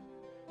nation,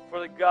 for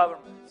the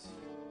governments.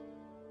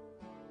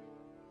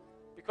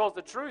 Because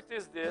the truth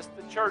is this,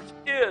 the church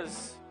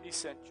is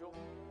essential.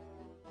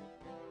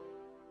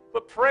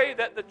 But pray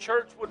that the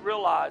church would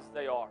realize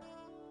they are.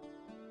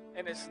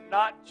 And it's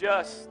not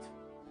just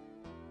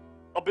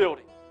a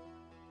building.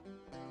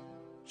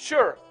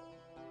 Sure,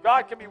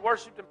 God can be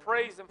worshipped and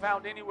praised and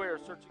found anywhere a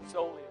searching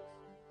soul is.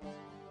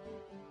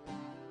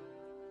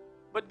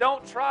 But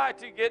don't try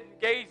to get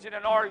engaged in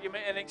an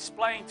argument and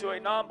explain to a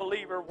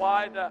non-believer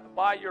why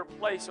your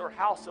place or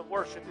house of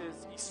worship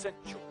is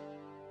essential.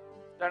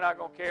 They're not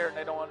going to care and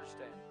they don't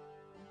understand.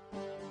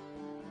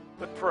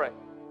 But pray.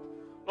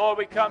 Lord,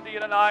 we come to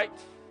you tonight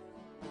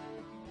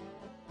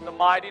in the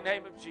mighty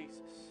name of Jesus.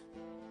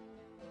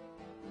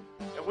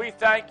 And we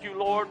thank you,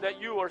 Lord,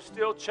 that you are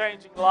still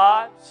changing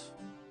lives.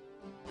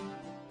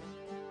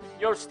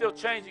 You're still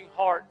changing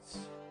hearts.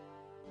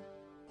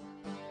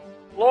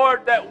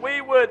 Lord, that we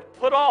would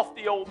put off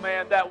the old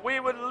man, that we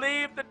would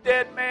leave the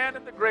dead man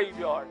in the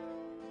graveyard.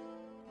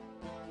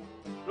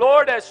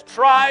 Lord, as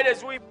tried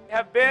as we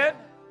have been,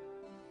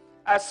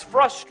 as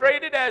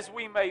frustrated as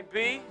we may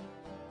be,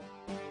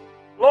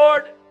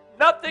 Lord,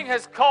 nothing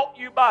has caught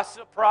you by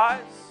surprise.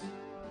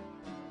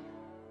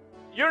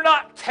 You're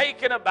not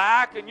taken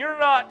aback, and you're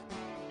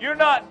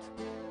not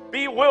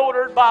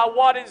bewildered by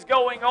what is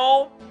going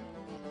on.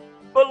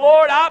 But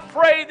Lord, I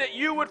pray that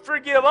you would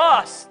forgive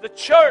us, the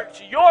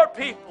church, your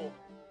people.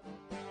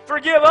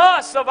 Forgive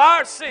us of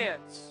our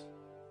sins.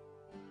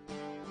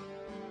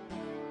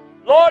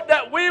 Lord,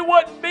 that we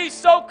wouldn't be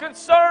so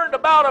concerned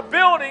about a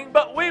building,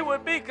 but we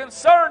would be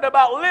concerned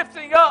about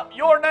lifting up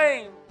your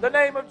name, the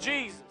name of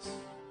Jesus.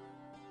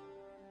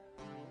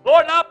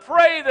 Lord, and I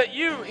pray that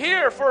you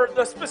here,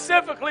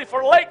 specifically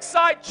for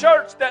Lakeside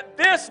Church, that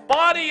this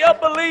body of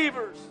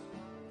believers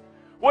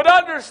would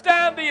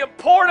understand the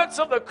importance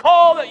of the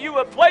call that you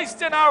have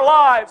placed in our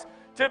lives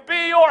to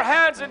be your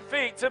hands and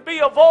feet, to be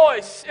a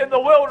voice in the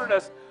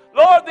wilderness.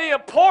 Lord, the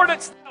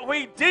importance that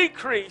we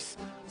decrease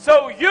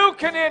so you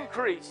can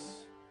increase.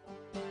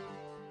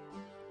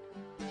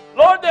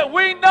 Lord, that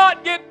we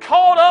not get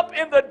caught up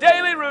in the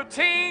daily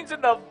routines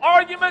and the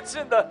arguments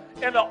and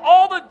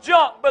all the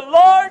junk, but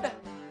Lord,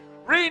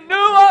 renew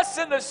us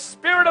in the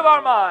spirit of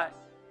our mind.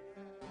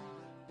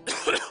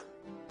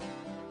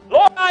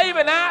 Lord, I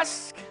even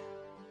ask,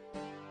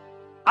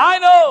 I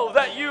know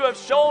that you have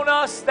shown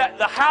us that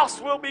the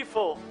house will be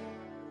full.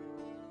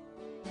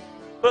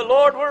 But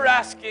Lord, we're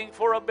asking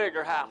for a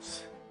bigger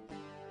house.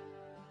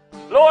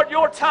 Lord,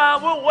 your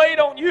time, we'll wait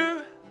on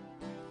you.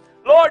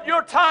 Lord,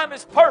 your time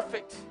is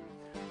perfect.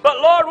 But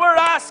Lord, we're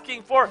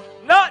asking for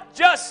not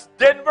just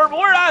Denver, but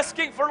we're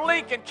asking for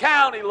Lincoln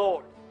County,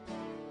 Lord.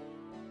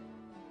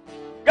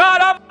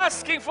 God, I'm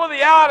asking for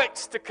the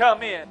addicts to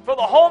come in, for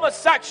the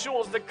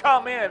homosexuals to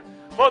come in.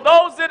 For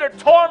those that are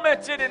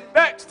tormented and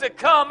vexed to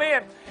come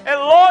in. And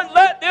Lord,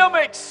 let them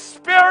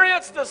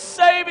experience the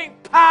saving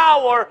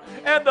power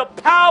and the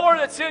power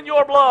that's in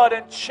your blood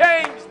and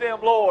change them,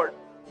 Lord.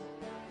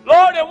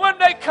 Lord, and when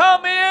they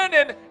come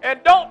in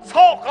and don't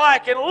talk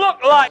like and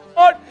look like,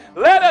 Lord,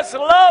 let us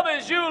love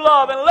as you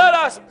love and let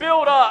us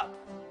build up.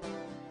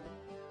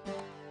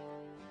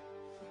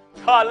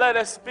 God, let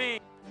us be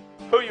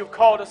who you've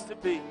called us to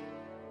be.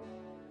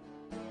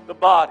 The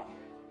body.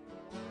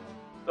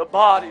 The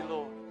body,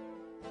 Lord.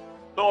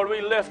 Lord,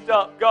 we lift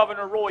up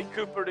Governor Roy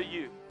Cooper to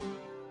you.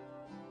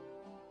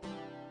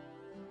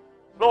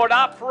 Lord,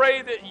 I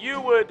pray that you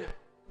would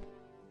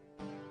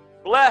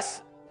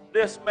bless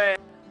this man.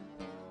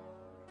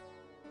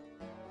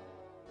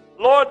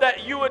 Lord,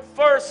 that you would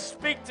first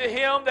speak to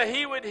him, that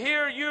he would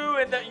hear you,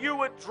 and that you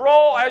would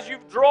draw, as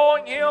you've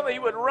drawing him, he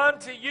would run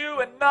to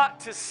you and not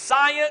to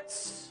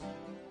science,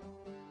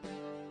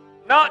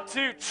 not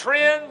to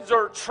trends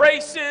or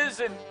traces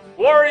and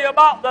worry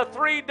about the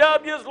 3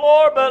 W's,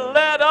 Lord, but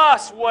let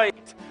us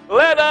wait.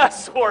 Let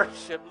us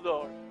worship,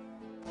 Lord.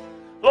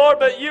 Lord,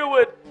 but you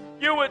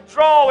would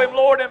draw him,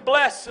 Lord, and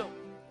bless him.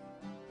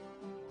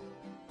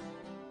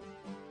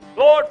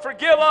 Lord,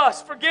 forgive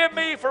us. Forgive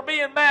me for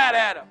being mad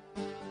at him.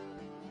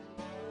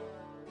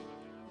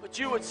 But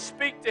you would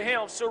speak to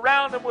him.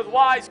 Surround him with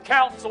wise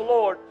counsel,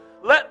 Lord.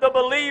 Let the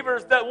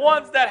believers, that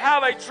ones that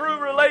have a true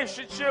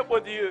relationship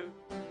with you,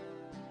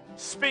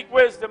 speak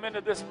wisdom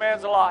into this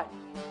man's life.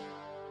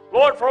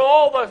 Lord, for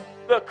all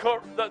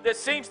that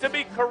seems to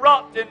be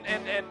corrupt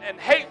and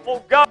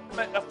hateful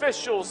government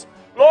officials,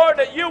 Lord,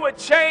 that you would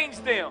change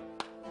them.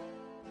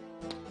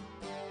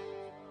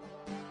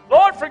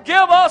 Lord,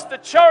 forgive us, the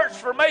church,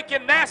 for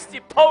making nasty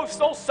posts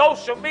on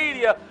social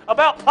media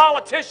about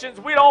politicians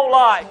we don't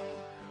like.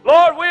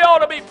 Lord, we ought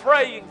to be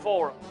praying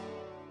for them.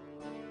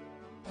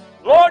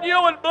 Lord, you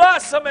would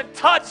bless them and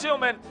touch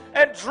them and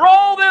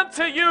draw them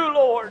to you,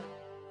 Lord.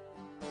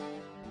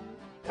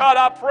 God,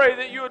 I pray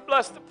that you would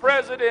bless the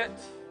president,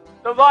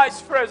 the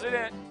vice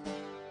president.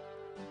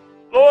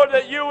 Lord,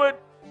 that you would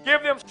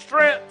give them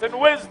strength and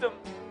wisdom.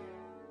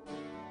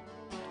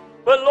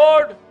 But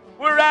Lord,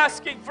 we're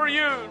asking for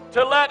you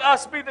to let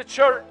us be the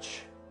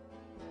church.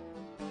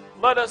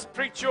 Let us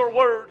preach your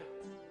word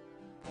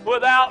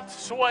without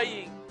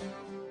swaying.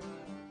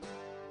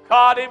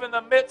 God, even in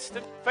the midst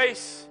and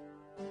face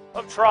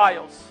of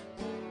trials,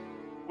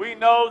 we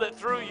know that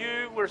through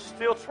you we're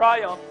still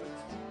triumphant.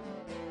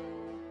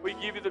 We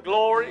give you the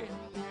glory,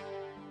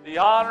 the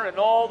honor, and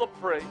all the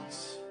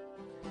praise.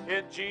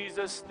 In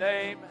Jesus'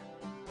 name,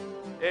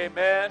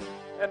 amen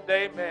and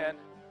amen.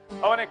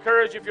 I want to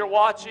encourage you, if you're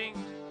watching,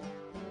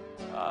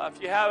 if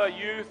you have a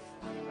youth,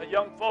 a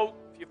young folk,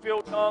 if you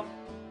feel young,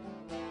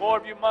 more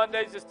of you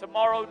Mondays is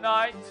tomorrow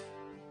night.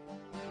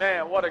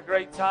 Man, what a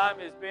great time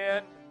it's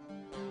been.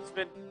 It's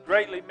been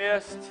greatly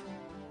missed.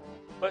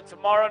 But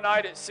tomorrow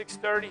night at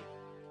 6:30,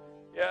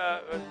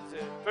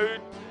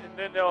 food, and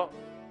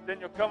then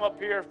you'll come up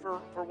here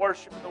for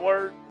worshiping the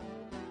Word.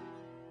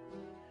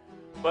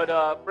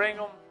 But bring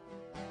them.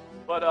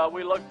 But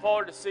we look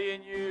forward to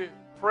seeing you.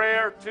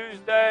 Prayer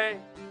Tuesday,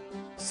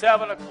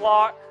 7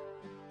 o'clock.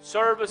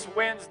 Service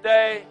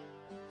Wednesday,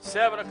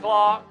 7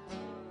 o'clock.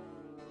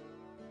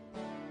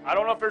 I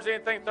don't know if there's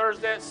anything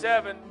Thursday at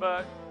 7,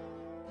 but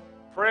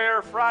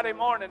prayer Friday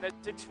morning at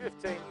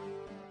 6:15.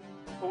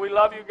 But we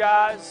love you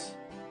guys.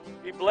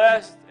 Be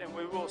blessed, and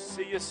we will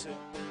see you soon.